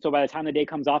 weeks. And so by the time the day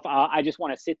comes off, I just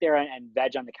want to sit there and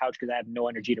veg on the couch because I have no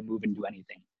energy to move and do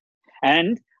anything.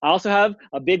 And I also have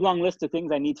a big, long list of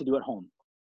things I need to do at home.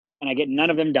 And I get none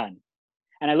of them done.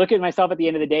 And I look at myself at the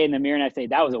end of the day in the mirror and I say,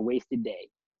 that was a wasted day.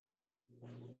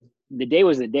 The day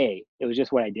was the day. It was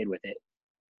just what I did with it.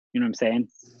 You know what I'm saying?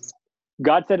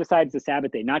 God set aside the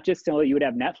Sabbath day, not just so that you would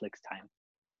have Netflix time,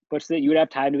 but so that you would have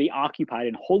time to be occupied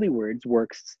in holy words,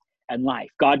 works, and life.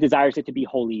 God desires it to be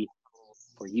holy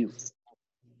for you,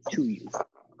 to you.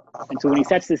 And so when he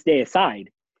sets this day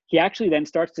aside, he actually then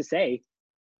starts to say,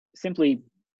 simply,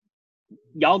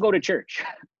 y'all go to church.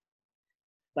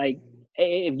 Like,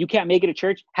 if you can't make it to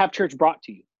church, have church brought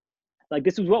to you. Like,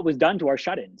 this is what was done to our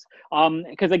shut-ins.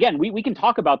 Because again, we can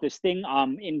talk about this thing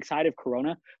inside of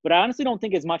Corona, but I honestly don't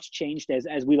think as much changed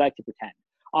as we like to pretend.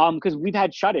 Because we've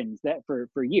had shut-ins that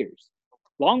for years,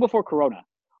 long before Corona,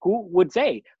 who would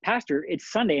say, Pastor, it's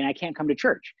Sunday and I can't come to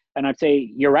church. And I'd say,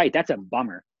 you're right, that's a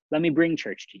bummer. Let me bring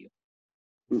church to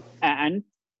you. And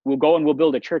we'll go and we'll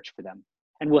build a church for them.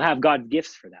 And we'll have God's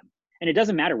gifts for them. And it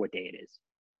doesn't matter what day it is.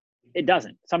 It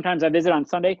doesn't. Sometimes I visit on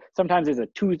Sunday. Sometimes it's a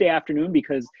Tuesday afternoon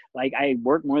because, like, I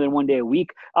work more than one day a week.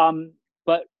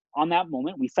 But on that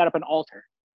moment, we set up an altar.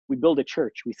 We build a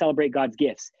church. We celebrate God's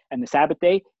gifts. And the Sabbath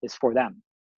day is for them.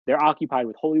 They're occupied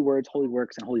with holy words, holy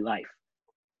works, and holy life.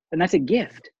 And that's a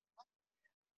gift.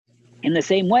 In the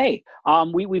same way,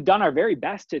 we've done our very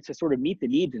best to sort of meet the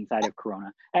needs inside of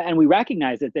Corona, and we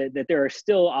recognize that there are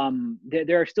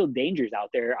still dangers out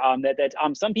there that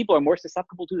some people are more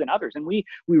susceptible to than others, and we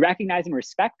recognize and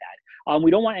respect that. We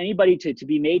don't want anybody to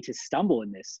be made to stumble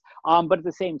in this, but at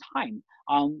the same time,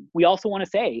 we also want to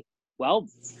say, well,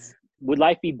 would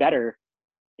life be better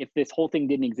if this whole thing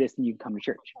didn't exist and you could come to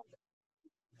church?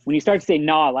 When you start to say,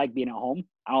 no, I like being at home,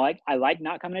 I like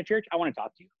not coming to church, I want to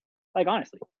talk to you, like,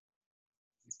 honestly.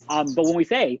 But when we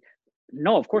say,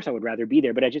 no, of course I would rather be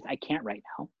there, but I can't right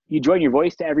now. You join your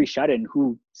voice to every shut-in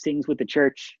who sings with the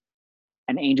church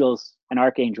and angels and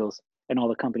archangels and all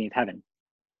the company of heaven.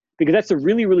 Because that's the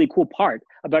really, really cool part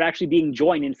about actually being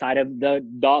joined inside of the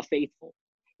faithful,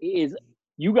 is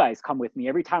you guys come with me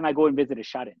every time I go and visit a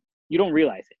shut-in. You don't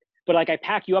realize it. But like, I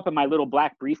pack you up in my little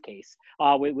black briefcase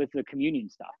with the communion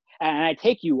stuff. And I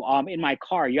take you in my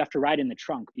car. You have to ride in the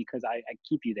trunk because I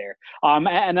keep you there.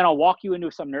 And then I'll walk you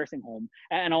into some nursing home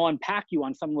and I'll unpack you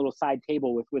on some little side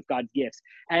table with God's gifts.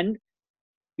 And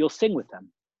you'll sing with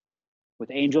them, with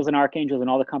angels and archangels and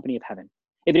all the company of heaven.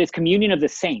 If it is communion of the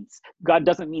saints, God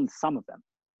doesn't mean some of them.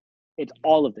 It's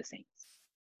all of the saints.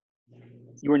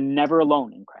 You are never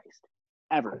alone in Christ,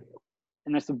 ever.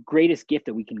 And that's the greatest gift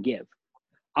that we can give.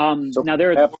 Now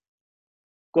there are,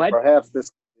 go ahead. Perhaps this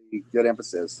is a good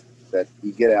emphasis that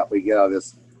we get out of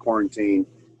this quarantine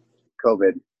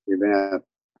COVID event,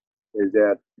 is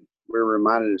that we're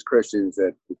reminded as Christians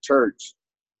that the church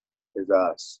is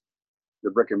us.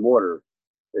 The brick and mortar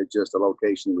is just a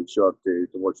location we show up to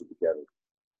worship together.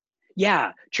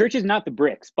 Yeah, church is not the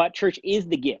bricks, but church is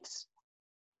the gifts.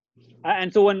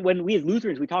 And so when we as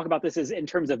Lutherans, we talk about this as in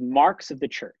terms of marks of the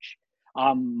church.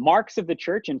 Marks of the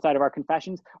church inside of our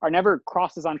confessions are never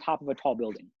crosses on top of a tall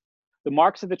building. The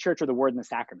marks of the church are the word and the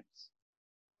sacraments.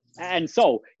 And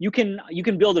so you can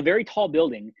build a very tall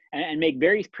building and make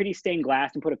very pretty stained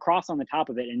glass and put a cross on the top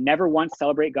of it and never once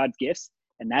celebrate God's gifts,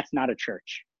 and that's not a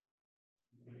church.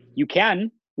 You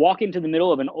can walk into the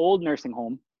middle of an old nursing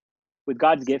home with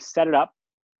God's gifts, set it up,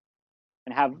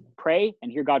 and have pray and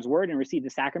hear God's word and receive the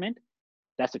sacrament.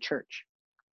 That's a church.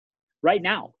 Right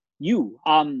now, you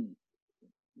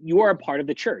are a part of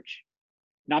the church,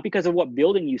 not because of what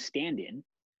building you stand in,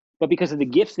 but because of the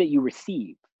gifts that you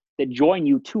receive that join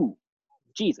you to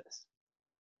Jesus.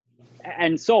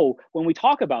 And so when we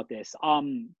talk about this,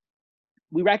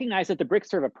 we recognize that the bricks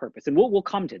serve a purpose, and we'll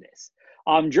come to this.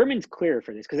 German's clearer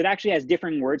for this because it actually has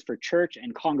different words for church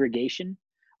and congregation,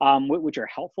 which are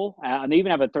helpful. And they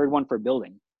even have a third one for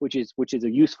building, which is a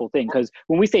useful thing, because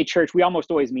when we say church, we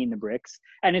almost always mean the bricks,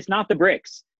 and it's not the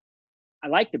bricks. I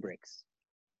like the bricks.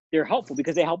 They're helpful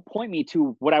because they help point me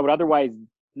to what I would otherwise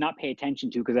not pay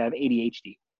attention to because I have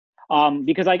ADHD.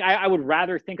 Because like I would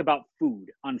rather think about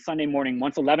food on Sunday morning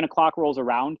once 11 o'clock rolls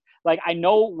around. Like I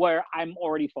know where I'm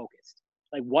already focused.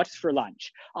 Like what's for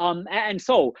lunch? And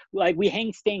so like we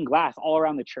hang stained glass all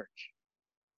around the church,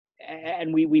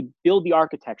 and we build the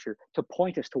architecture to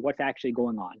point us to what's actually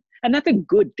going on. And that's a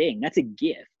good thing. That's a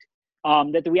gift.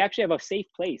 That we actually have a safe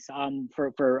place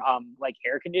for like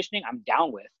air conditioning. I'm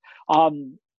down with.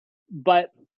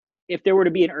 But if there were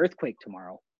to be an earthquake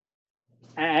tomorrow,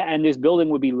 and this building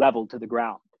would be leveled to the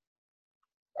ground,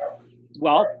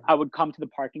 well, I would come to the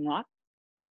parking lot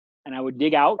and I would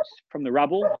dig out from the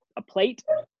rubble a plate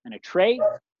and a tray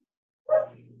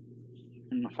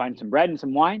and find some bread and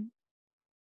some wine.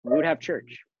 We would have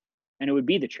church, and it would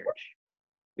be the church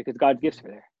because God's gifts are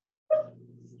there.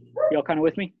 You all kind of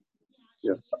with me?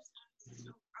 Yeah. Over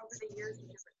the years, in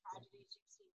different tragedies,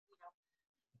 you've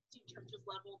seen churches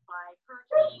leveled by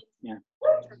hurricanes. Yeah.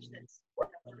 Church that's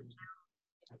burned down.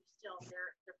 Still,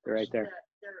 They're right there.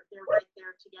 They're right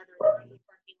there together in the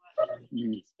parking lot.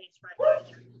 In the space right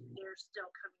now. They're still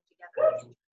coming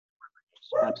together.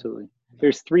 Absolutely.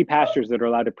 There's 3 pastors that are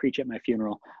allowed to preach at my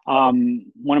funeral.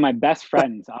 One of my best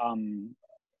friends,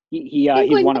 he's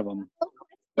one of them.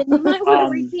 You might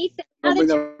want to repeat that. How did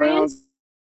you translate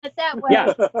it that way?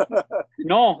 Yeah.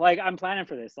 No, like I'm planning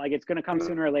for this. Like it's going to come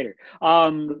sooner or later.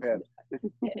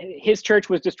 His church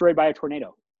was destroyed by a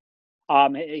tornado.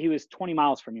 He was 20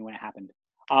 miles from me when it happened.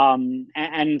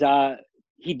 And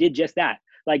he did just that.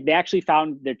 Like they actually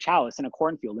found their chalice in a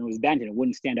cornfield and it was bent and it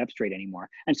wouldn't stand up straight anymore.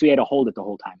 And so he had to hold it the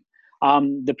whole time.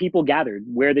 The people gathered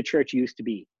where the church used to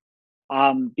be,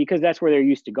 because that's where they're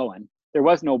used to going. There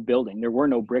was no building. There were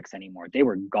no bricks anymore. They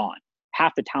were gone.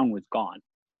 Half the town was gone.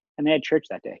 And they had church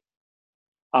that day.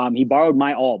 He borrowed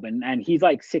my alb, and he's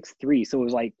like 6'3", so it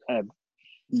was like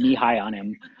knee high on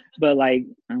him. But like,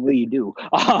 what do you do?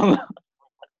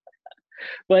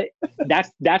 But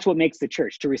that's what makes the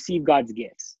church, to receive God's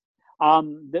gifts.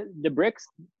 The bricks,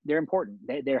 they're important.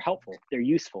 They're helpful. They're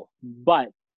useful. But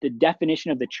the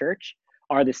definition of the church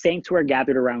are the saints who are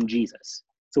gathered around Jesus.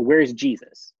 So where's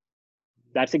Jesus?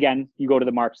 That's, again, you go to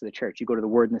the marks of the church. You go to the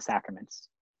word and the sacraments,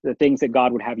 the things that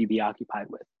God would have you be occupied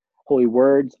with. Holy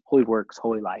words, holy works,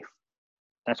 holy life.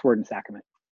 That's word and sacrament.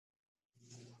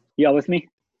 You all with me?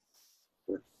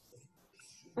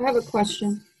 I have a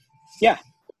question. Yeah.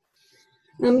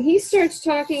 He starts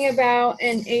talking about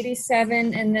in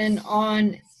 87 and then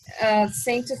on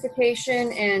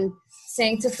sanctification and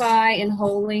sanctify and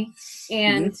holy.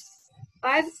 And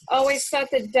I've always thought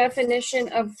the definition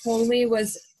of holy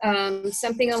was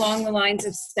something along the lines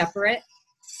of separate.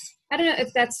 I don't know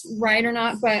if that's right or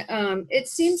not, but it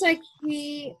seems like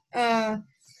he kind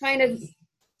of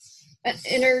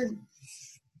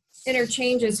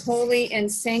interchanges holy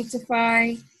and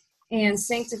sanctify and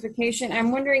sanctification.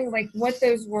 I'm wondering like what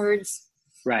those words.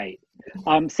 Right.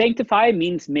 Sanctify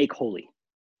means make holy.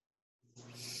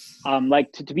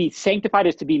 Like to be sanctified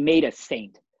is to be made a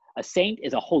saint. A saint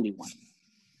is a holy one.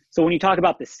 So when you talk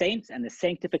about the saints and the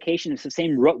sanctification, it's the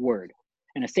same root word.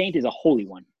 And a saint is a holy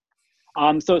one.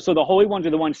 So the holy ones are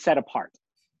the ones set apart.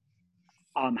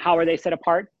 How are they set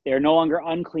apart? They are no longer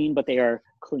unclean, but they are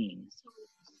clean. So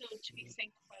to be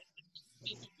sanctified would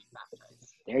be to be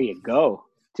baptized. There you go.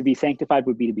 To be sanctified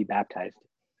would be to be baptized.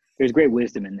 There's great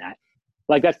wisdom in that.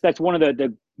 Like that's one of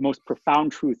the most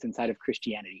profound truths inside of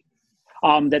Christianity.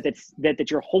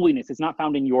 That your holiness is not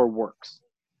found in your works.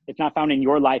 It's not found in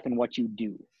your life and what you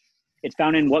do. It's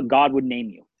found in what God would name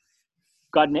you.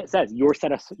 God says you're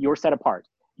set apart.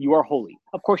 You are holy.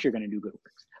 Of course you're going to do good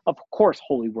works. Of course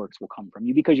holy works will come from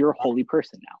you because you're a holy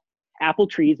person now. Apple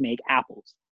trees make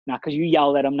apples. Not because you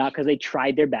yelled at them, not because they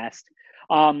tried their best,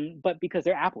 but because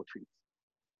they're apple trees.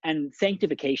 And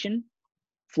sanctification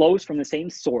flows from the same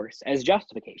source as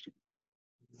justification.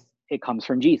 It comes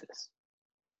from Jesus.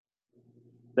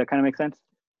 Does that kind of make sense?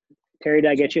 Terry, did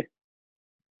I get you?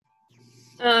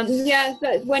 Yeah,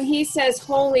 but when he says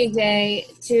holy day,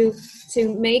 to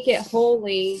make it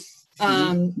holy,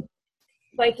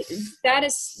 like that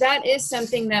is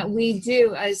something that we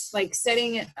do as like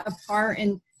setting it apart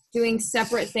and doing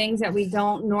separate things that we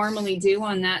don't normally do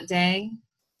on that day.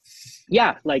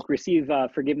 Yeah, like receive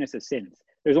forgiveness of sins.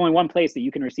 There's only one place that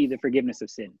you can receive the forgiveness of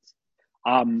sins.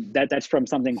 That's from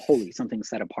something holy, something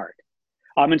set apart.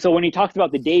 And so when he talks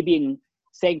about the day being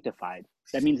sanctified,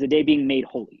 that means the day being made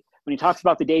holy. When he talks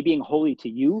about the day being holy to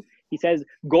you, he says,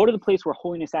 go to the place where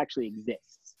holiness actually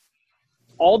exists.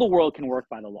 All the world can work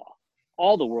by the law.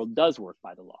 All the world does work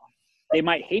by the law. They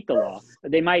might hate the law.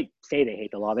 They might say they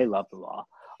hate the law. They love the law.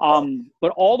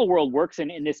 But all the world works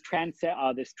in this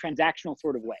transactional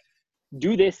sort of way.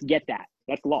 Do this, get that.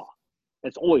 That's law.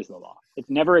 That's always the law. It's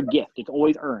never a gift. It's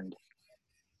always earned.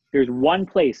 There's one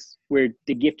place where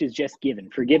the gift is just given: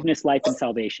 forgiveness, life, and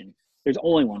salvation. There's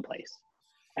only one place.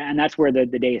 And that's where the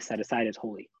day is set aside as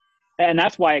holy. And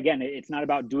that's why, again, it's not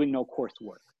about doing no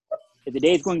coursework. If the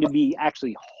day is going to be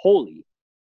actually holy,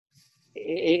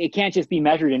 it can't just be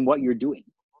measured in what you're doing.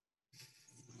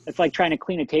 It's like trying to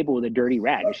clean a table with a dirty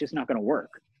rag. It's just not going to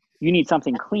work. You need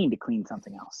something clean to clean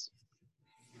something else.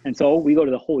 And so we go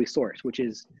to the holy source, which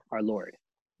is our Lord.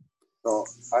 So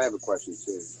I have a question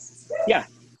too. Yeah.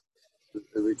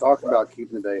 As we talk about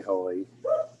keeping the day holy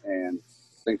and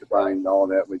sanctifying all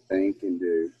that we think and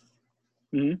do,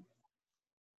 Mm-hmm.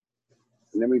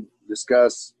 and then we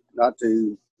discuss not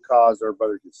to cause our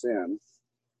brother to sin.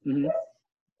 Mm-hmm.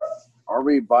 Are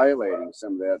we violating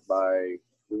some of that by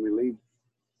when we leave?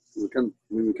 When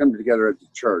we come together at the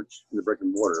church in the brick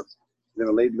and mortar, then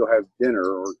we leave to go have dinner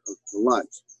or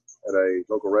lunch at a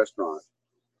local restaurant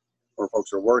where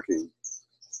folks are working.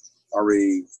 Are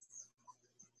we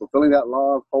fulfilling that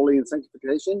law of holy and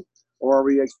sanctification, or are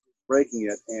we breaking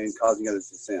it and causing others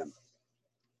to sin?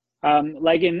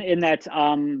 Like in that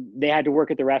they had to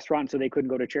work at the restaurant so they couldn't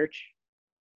go to church?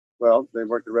 Well, they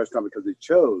worked at the restaurant because they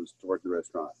chose to work at the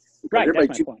restaurant. Because right, everybody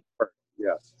that's my point.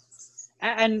 Yes.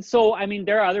 And so, I mean,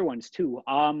 there are other ones too.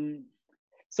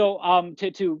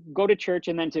 To go to church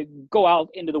and then to go out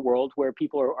into the world where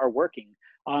people are working,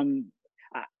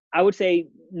 I would say,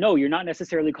 no, you're not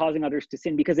necessarily causing others to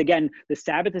sin, because again, the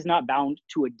Sabbath is not bound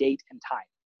to a date and time.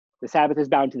 The Sabbath is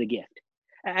bound to the gift.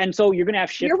 And so you're going to have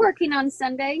shift. You're working on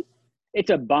Sunday? It's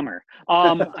a bummer.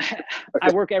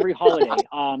 I work every holiday.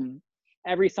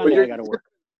 Every Sunday I got to work.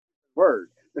 Word.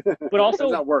 But also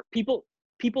not work.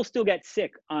 people still get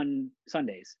sick on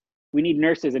Sundays. We need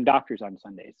nurses and doctors on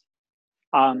Sundays.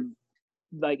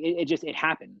 Like it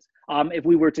happens. If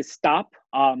we were to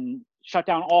shut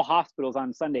down all hospitals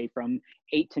on Sunday from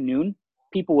 8 to noon,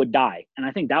 people would die. And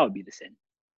I think that would be the sin.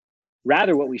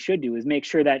 Rather, what we should do is make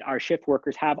sure that our shift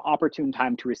workers have opportune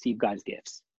time to receive God's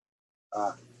gifts.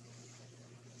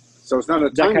 So it's not a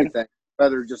timing thing,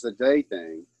 rather just a day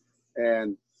thing.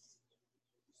 And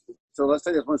so let's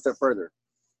take this one step further.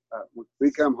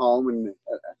 We come home and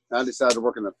I decided to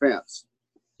work on the fence.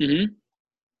 Mm-hmm.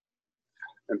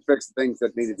 And fix the things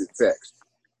that needed to be fixed.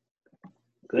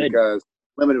 Good. Because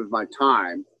limited with my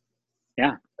time.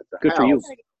 Yeah. Good for you.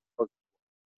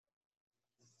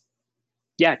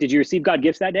 Yeah. Did you receive God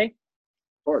gifts that day?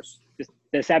 Of course.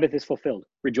 The Sabbath is fulfilled.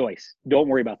 Rejoice. Don't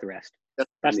worry about the rest.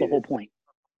 That's the whole point.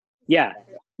 Yeah.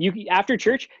 After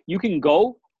church, you can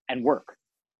go and work.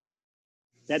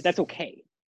 That's okay.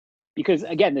 Because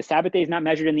again, the Sabbath day is not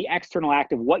measured in the external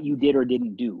act of what you did or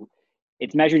didn't do.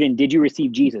 It's measured in, did you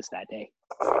receive Jesus that day?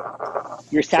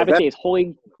 Your Sabbath day is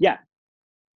holy. Yeah.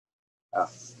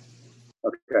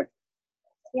 Okay.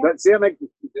 Yeah. But see,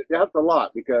 it helps a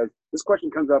lot, because this question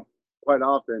comes up quite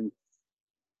often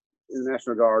in the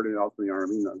National Guard and also in the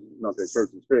Army, not the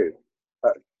churches too.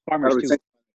 Farmers too.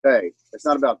 Day. It's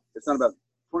not about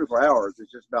 24 hours.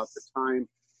 It's just about the time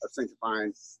of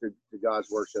sanctifying to God's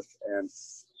worship and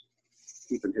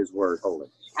keeping His word holy.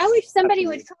 I wish somebody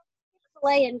would call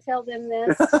Chick-fil-A and tell them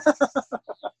this.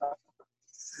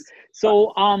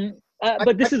 So,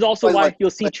 but this is also why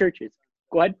you'll see churches.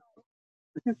 Go ahead.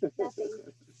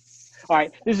 All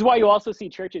right. This is why you also see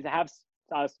churches that have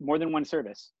more than one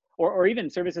service, or even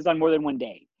services on more than one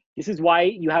day. This is why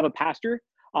you have a pastor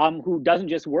who doesn't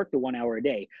just work the 1 hour a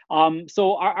day.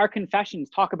 So our confessions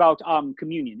talk about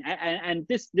communion, and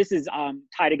this is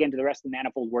tied again to the rest of the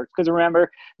manifold works, because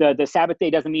remember, the Sabbath day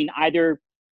doesn't mean either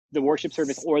the worship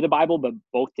service or the Bible, but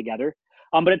both together.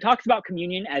 But it talks about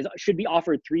communion as should be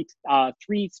offered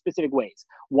three specific ways.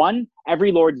 1,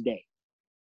 every Lord's Day.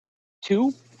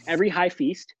 2, every high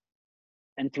feast.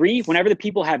 And 3, whenever the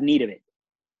people have need of it.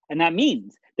 And that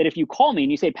means that if you call me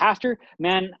and you say, Pastor,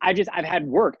 man, I've had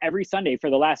work every Sunday for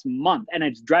the last month and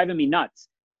it's driving me nuts.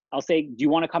 I'll say, do you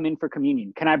want to come in for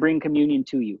communion? Can I bring communion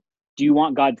to you? Do you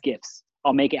want God's gifts?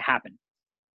 I'll make it happen.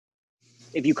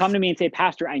 If you come to me and say,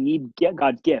 Pastor, I need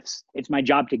God's gifts, it's my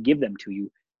job to give them to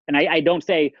you. And I don't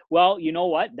say, well, you know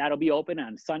what? That'll be open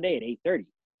on Sunday at 8:30.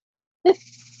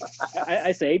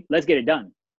 I say, let's get it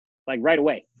done. Like right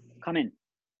away. Come in.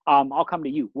 I'll come to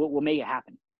you. We'll make it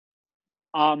happen.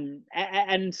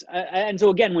 And so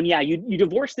again, when you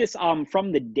divorce this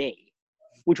from the day,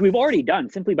 which we've already done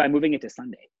simply by moving it to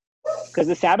Sunday, because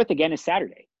the Sabbath again is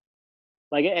Saturday.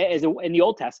 Like in the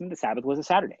Old Testament, the Sabbath was a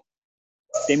Saturday.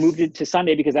 They moved it to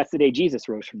Sunday because that's the day Jesus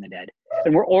rose from the dead.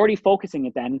 And we're already focusing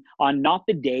it then on not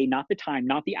the day, not the time,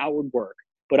 not the outward work,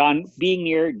 but on being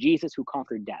near Jesus who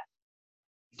conquered death.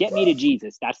 Get me to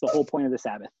Jesus. That's the whole point of the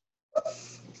Sabbath.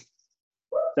 Does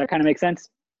that kind of make sense?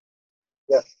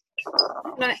 Yes.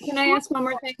 Can I ask one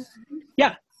more thing?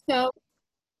 Yeah. So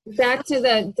back to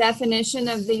the definition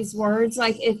of these words,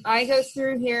 like if I go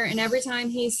through here and every time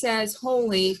he says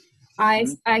holy, I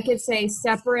could say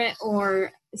separate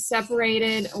or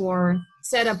separated or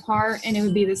set apart, and it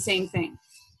would be the same thing.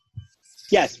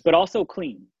 Yes, but also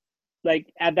clean.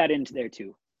 Like add that into there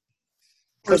too.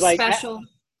 Or Like special.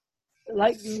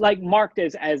 Like marked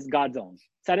as God's own,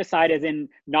 set aside as in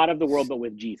not of the world but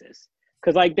with Jesus.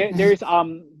 Because like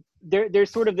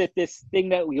there's sort of this thing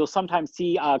that you'll sometimes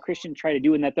see Christians try to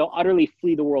do, in that they'll utterly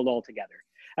flee the world altogether.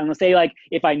 And they'll say, like,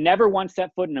 if I never once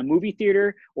set foot in a movie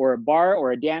theater or a bar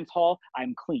or a dance hall,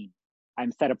 I'm clean.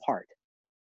 I'm set apart.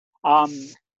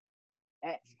 And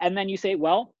then you say,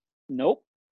 well, nope.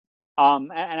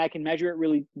 And I can measure it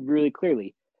really, really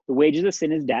clearly. The wages of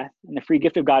sin is death, and the free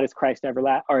gift of God is Christ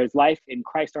is life in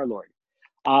Christ our Lord.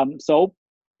 So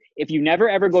if you never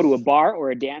ever go to a bar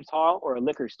or a dance hall or a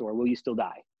liquor store, will you still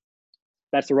die?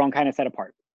 That's the wrong kind of set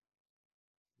apart.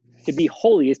 To be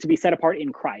holy is to be set apart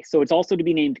in Christ. So it's also to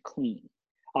be named clean,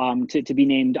 to be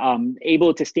named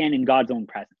able to stand in God's own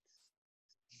presence.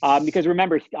 Because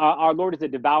remember, our Lord is a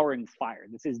devouring fire.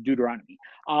 This is Deuteronomy.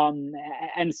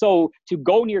 And so to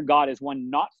go near God as one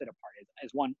not set apart,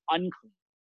 as one unclean,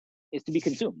 is to be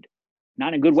consumed,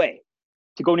 not in a good way.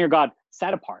 To go near God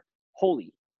set apart,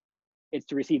 holy, it's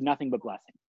to receive nothing but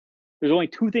blessing. There's only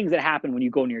two things that happen when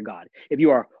you go near God. If you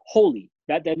are holy,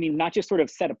 that means not just sort of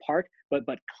set apart, but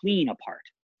clean apart,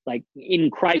 like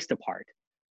in Christ apart.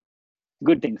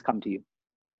 Good things come to you.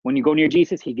 When you go near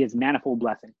Jesus, he gives manifold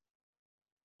blessing.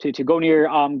 To go near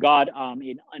God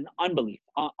in unbelief,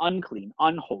 unclean,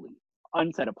 unholy,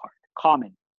 unset apart,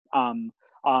 common,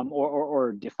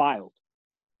 or defiled,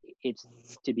 it's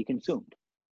to be consumed.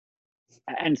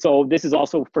 And so this is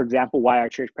also, for example, why our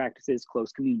church practices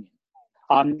close communion.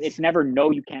 It's never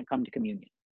no, you can't come to communion.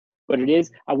 But it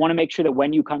is, I want to make sure that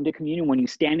when you come to communion, when you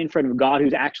stand in front of God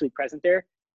who's actually present there,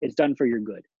 it's done for your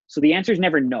good. So the answer is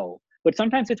never no, but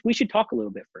sometimes it's we should talk a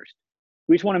little bit first.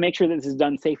 We just want to make sure that this is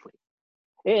done safely.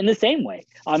 In the same way,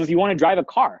 if you want to drive a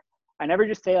car, I never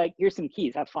just say, like, here's some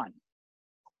keys, have fun.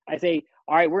 I say,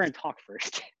 all right, we're going to talk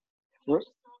first.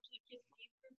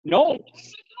 No,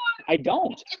 I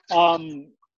don't.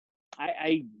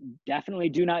 I definitely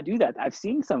do not do that. I've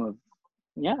seen some of,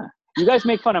 you guys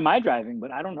make fun of my driving,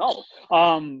 but I don't know.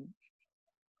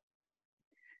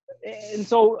 And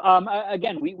so,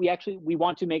 again, we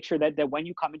want to make sure that when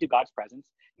you come into God's presence,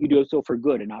 you do so for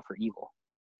good and not for evil.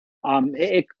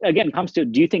 It again comes to,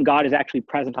 do you think God is actually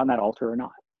present on that altar or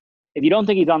not? If you don't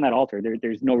think he's on that altar,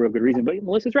 there's no real good reason. But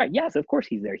Melissa's right. Yes, of course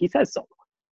he's there. He says so.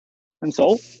 And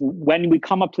so when we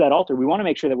come up to that altar, we want to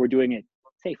make sure that we're doing it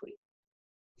safely.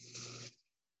 Does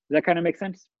that kind of make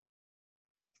sense?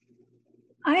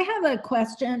 I have a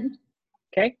question.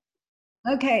 Okay.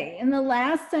 Okay. In the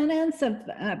last sentence of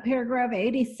paragraph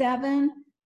 87,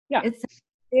 it says,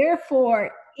 therefore,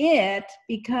 it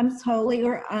becomes holy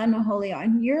or unholy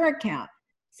on your account.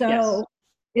 So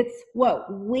it's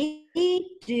what we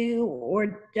do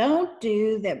or don't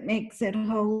do that makes it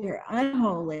holy or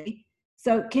unholy.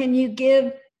 So can you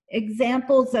give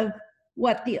examples of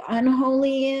what the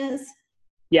unholy is?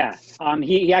 Yeah,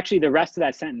 he actually, the rest of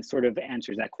that sentence sort of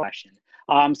answers that question.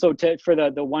 So for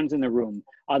the ones in the room,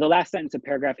 the last sentence of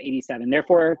paragraph 87,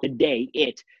 therefore the day,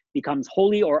 it becomes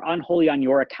holy or unholy on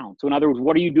your account. So in other words,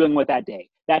 what are you doing with that day?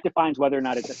 That defines whether or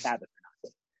not it's a Sabbath or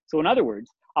not. So in other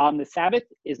words, the Sabbath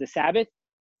is the Sabbath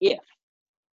if,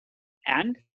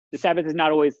 and the Sabbath is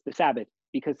not always the Sabbath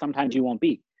because sometimes you won't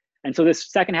be. And so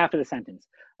this second half of the sentence,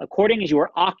 according as you are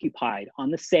occupied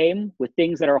on the same with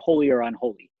things that are holy or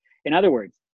unholy. In other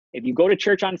words, if you go to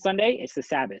church on Sunday, it's the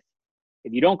Sabbath.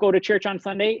 If you don't go to church on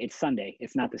Sunday, it's Sunday.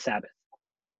 It's not the Sabbath.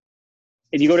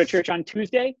 If you go to church on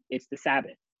Tuesday, it's the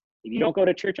Sabbath. If you don't go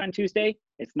to church on Tuesday,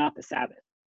 it's not the Sabbath.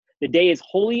 The day is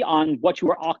holy on what you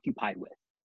are occupied with.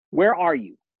 Where are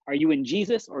you? Are you in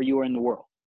Jesus or you are in the world?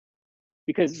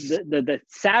 Because the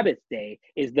Sabbath day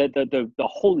is the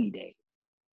holy day.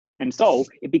 And so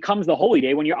it becomes the holy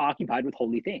day when you're occupied with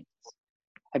holy things.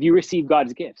 Have you received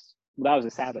God's gifts? Well, that was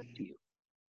a Sabbath to you.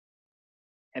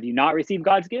 Have you not received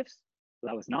God's gifts?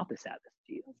 Well, that was not the Sabbath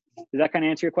to you. Does that kind of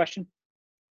answer your question?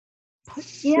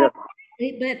 Yeah.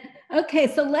 But okay,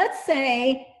 so let's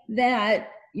say that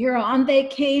you're on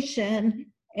vacation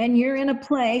and you're in a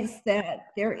place that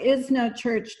there is no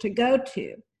church to go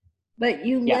to, but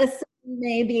you listen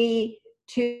maybe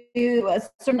to a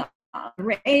certain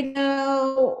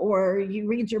radio, or you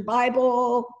read your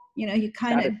Bible, you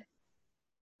kind of,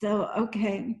 so,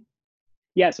 okay.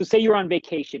 Yeah, so say you're on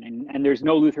vacation and there's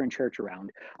no Lutheran church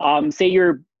around. Say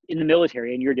you're in the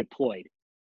military and you're deployed.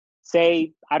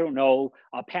 Say, I don't know,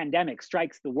 a pandemic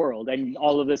strikes the world and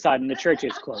all of a sudden the church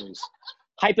is closed.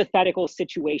 Hypothetical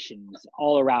situations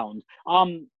all around.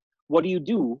 What do you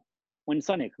do when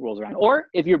Sunday rolls around? Or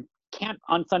if you can't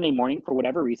on Sunday morning for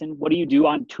whatever reason, what do you do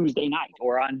on Tuesday night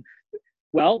or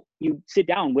well, you sit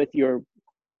down with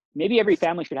maybe every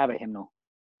family should have a hymnal.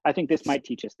 I think this might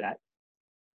teach us that.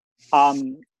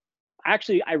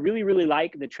 Actually, I really, really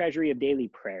like the Treasury of Daily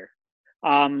Prayer.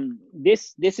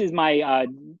 This is my,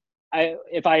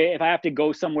 if I have to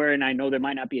go somewhere and I know there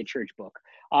might not be a church book,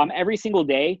 every single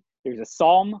day, there's a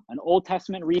Psalm, an Old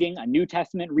Testament reading, a New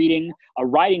Testament reading, a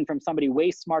writing from somebody way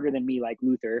smarter than me, like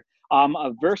Luther,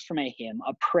 a verse from a hymn,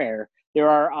 a prayer. There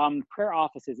are prayer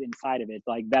offices inside of it,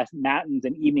 like matins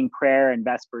and evening prayer and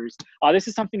vespers. This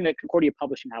is something that Concordia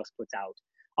Publishing House puts out.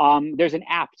 There's an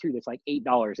app too that's like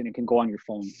 $8 and it can go on your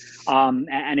phone.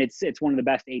 And it's one of the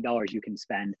best $8 you can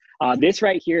spend. This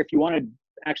right here, if you want to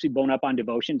actually bone up on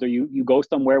devotions, or you go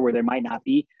somewhere where there might not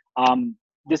be,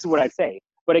 this is what I'd say.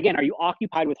 But again, are you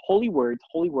occupied with holy words,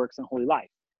 holy works, and holy life?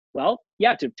 Well,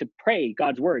 yeah, to pray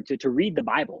God's word, to read the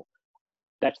Bible.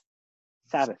 That's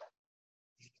Sabbath.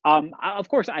 Of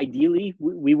course, ideally,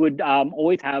 we would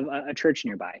always have a church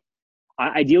nearby.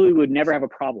 Ideally, we would never have a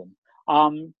problem.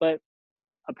 But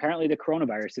apparently the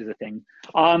coronavirus is a thing.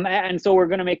 And so we're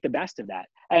going to make the best of that.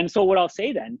 And so what I'll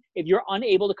say then, if you're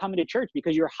unable to come into church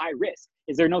because you're high risk,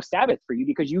 is there no Sabbath for you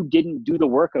because you didn't do the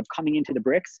work of coming into the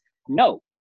bricks? No.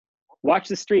 Watch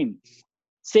the stream.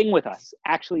 Sing with us.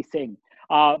 Actually sing.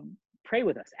 Pray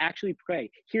with us. Actually pray.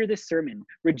 Hear this sermon.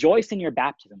 Rejoice in your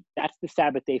baptism. That's the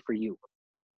Sabbath day for you.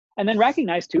 And then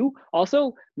recognize too,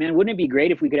 also, man, wouldn't it be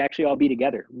great if we could actually all be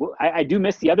together? I do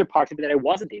miss the other parts of it that I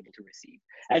wasn't able to receive.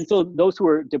 And so those who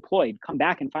are deployed come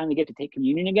back and finally get to take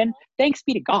communion again. Thanks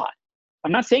be to God.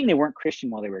 I'm not saying they weren't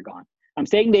Christian while they were gone. I'm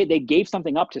saying they gave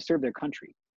something up to serve their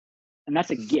country. And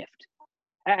that's a gift.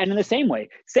 And in the same way,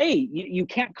 say you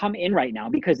can't come in right now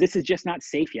because this is just not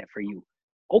safe yet for you.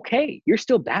 Okay, you're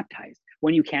still baptized.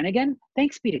 When you can again,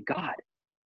 thanks be to God.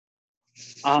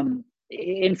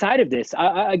 Inside of this,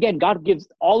 again, God gives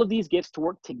all of these gifts to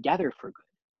work together for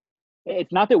good.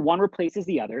 It's not that one replaces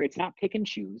the other. It's not pick and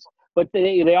choose, but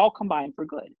they all combine for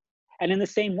good. And in the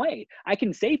same way, I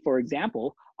can say, for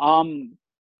example,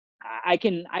 I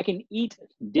can eat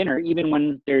dinner even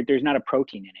when there's not a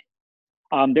protein in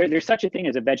it. There's such a thing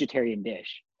as a vegetarian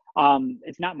dish.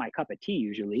 It's not my cup of tea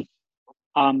usually.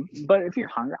 But if you're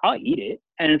hungry, I'll eat it.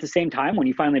 And at the same time, when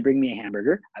you finally bring me a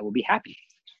hamburger, I will be happy.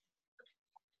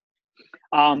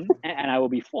 And I will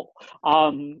be full.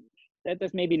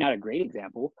 That's maybe not a great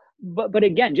example, but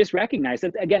again, just recognize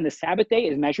that, again, the Sabbath day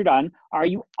is measured on, are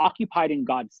you occupied in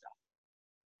God's stuff?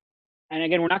 And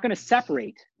again, we're not going to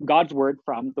separate God's word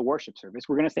from the worship service.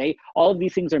 We're going to say all of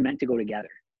these things are meant to go together.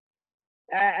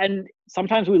 And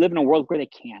sometimes we live in a world where they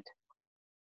can't.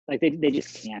 Like they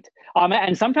just can't.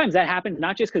 And sometimes that happens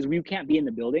not just because we can't be in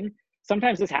the building.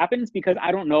 Sometimes this happens because,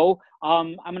 I don't know,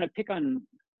 I'm going to pick on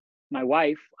my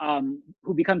wife,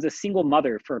 who becomes a single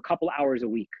mother for a couple hours a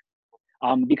week.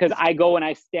 Because I go and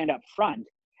I stand up front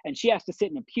and she has to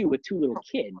sit in a pew with two little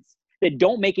kids that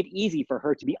don't make it easy for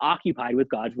her to be occupied with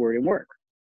God's word and work.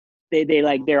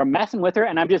 They're messing with her,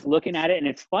 and I'm just looking at it, and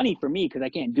it's funny for me because I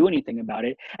can't do anything about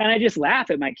it. And I just laugh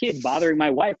at my kids bothering my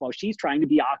wife while she's trying to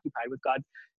be occupied with God.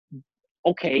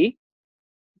 Okay,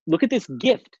 look at this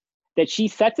gift that she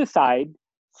sets aside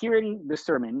hearing the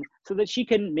sermon so that she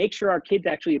can make sure our kids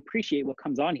actually appreciate what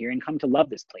comes on here and come to love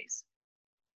this place.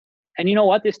 And you know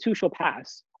what? This too shall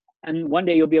pass. And one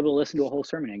day you'll be able to listen to a whole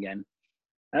sermon again.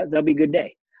 That'll be a good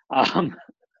day.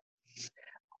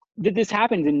 This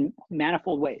happens in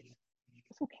manifold ways.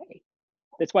 It's okay.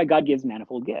 That's why God gives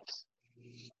manifold gifts.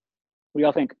 What do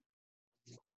y'all think?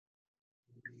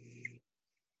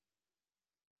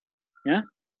 Yeah?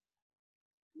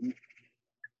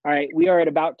 All right, we are at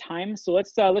about time, so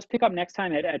let's pick up next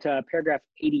time at paragraph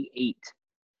 88.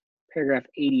 Paragraph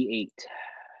 88.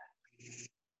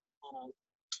 All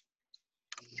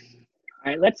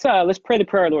right, let's pray the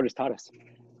prayer our Lord has taught us.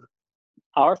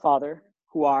 Our Father,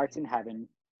 who art in heaven,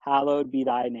 hallowed be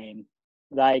thy name.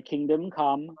 Thy kingdom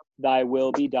come, thy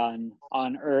will be done,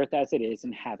 on earth as it is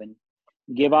in heaven.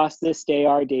 Give us this day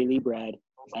our daily bread,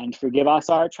 and forgive us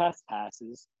our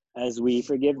trespasses, as we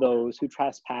forgive those who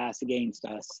trespass against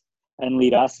us. And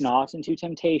lead us not into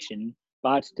temptation,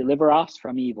 but deliver us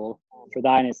from evil. For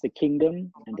thine is the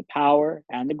kingdom, and the power,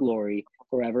 and the glory,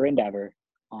 forever and ever.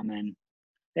 Amen.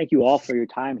 Thank you all for your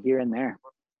time here and there.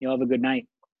 You all have a good night.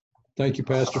 Thank you,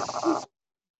 Pastor.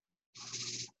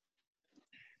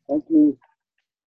 Thank you.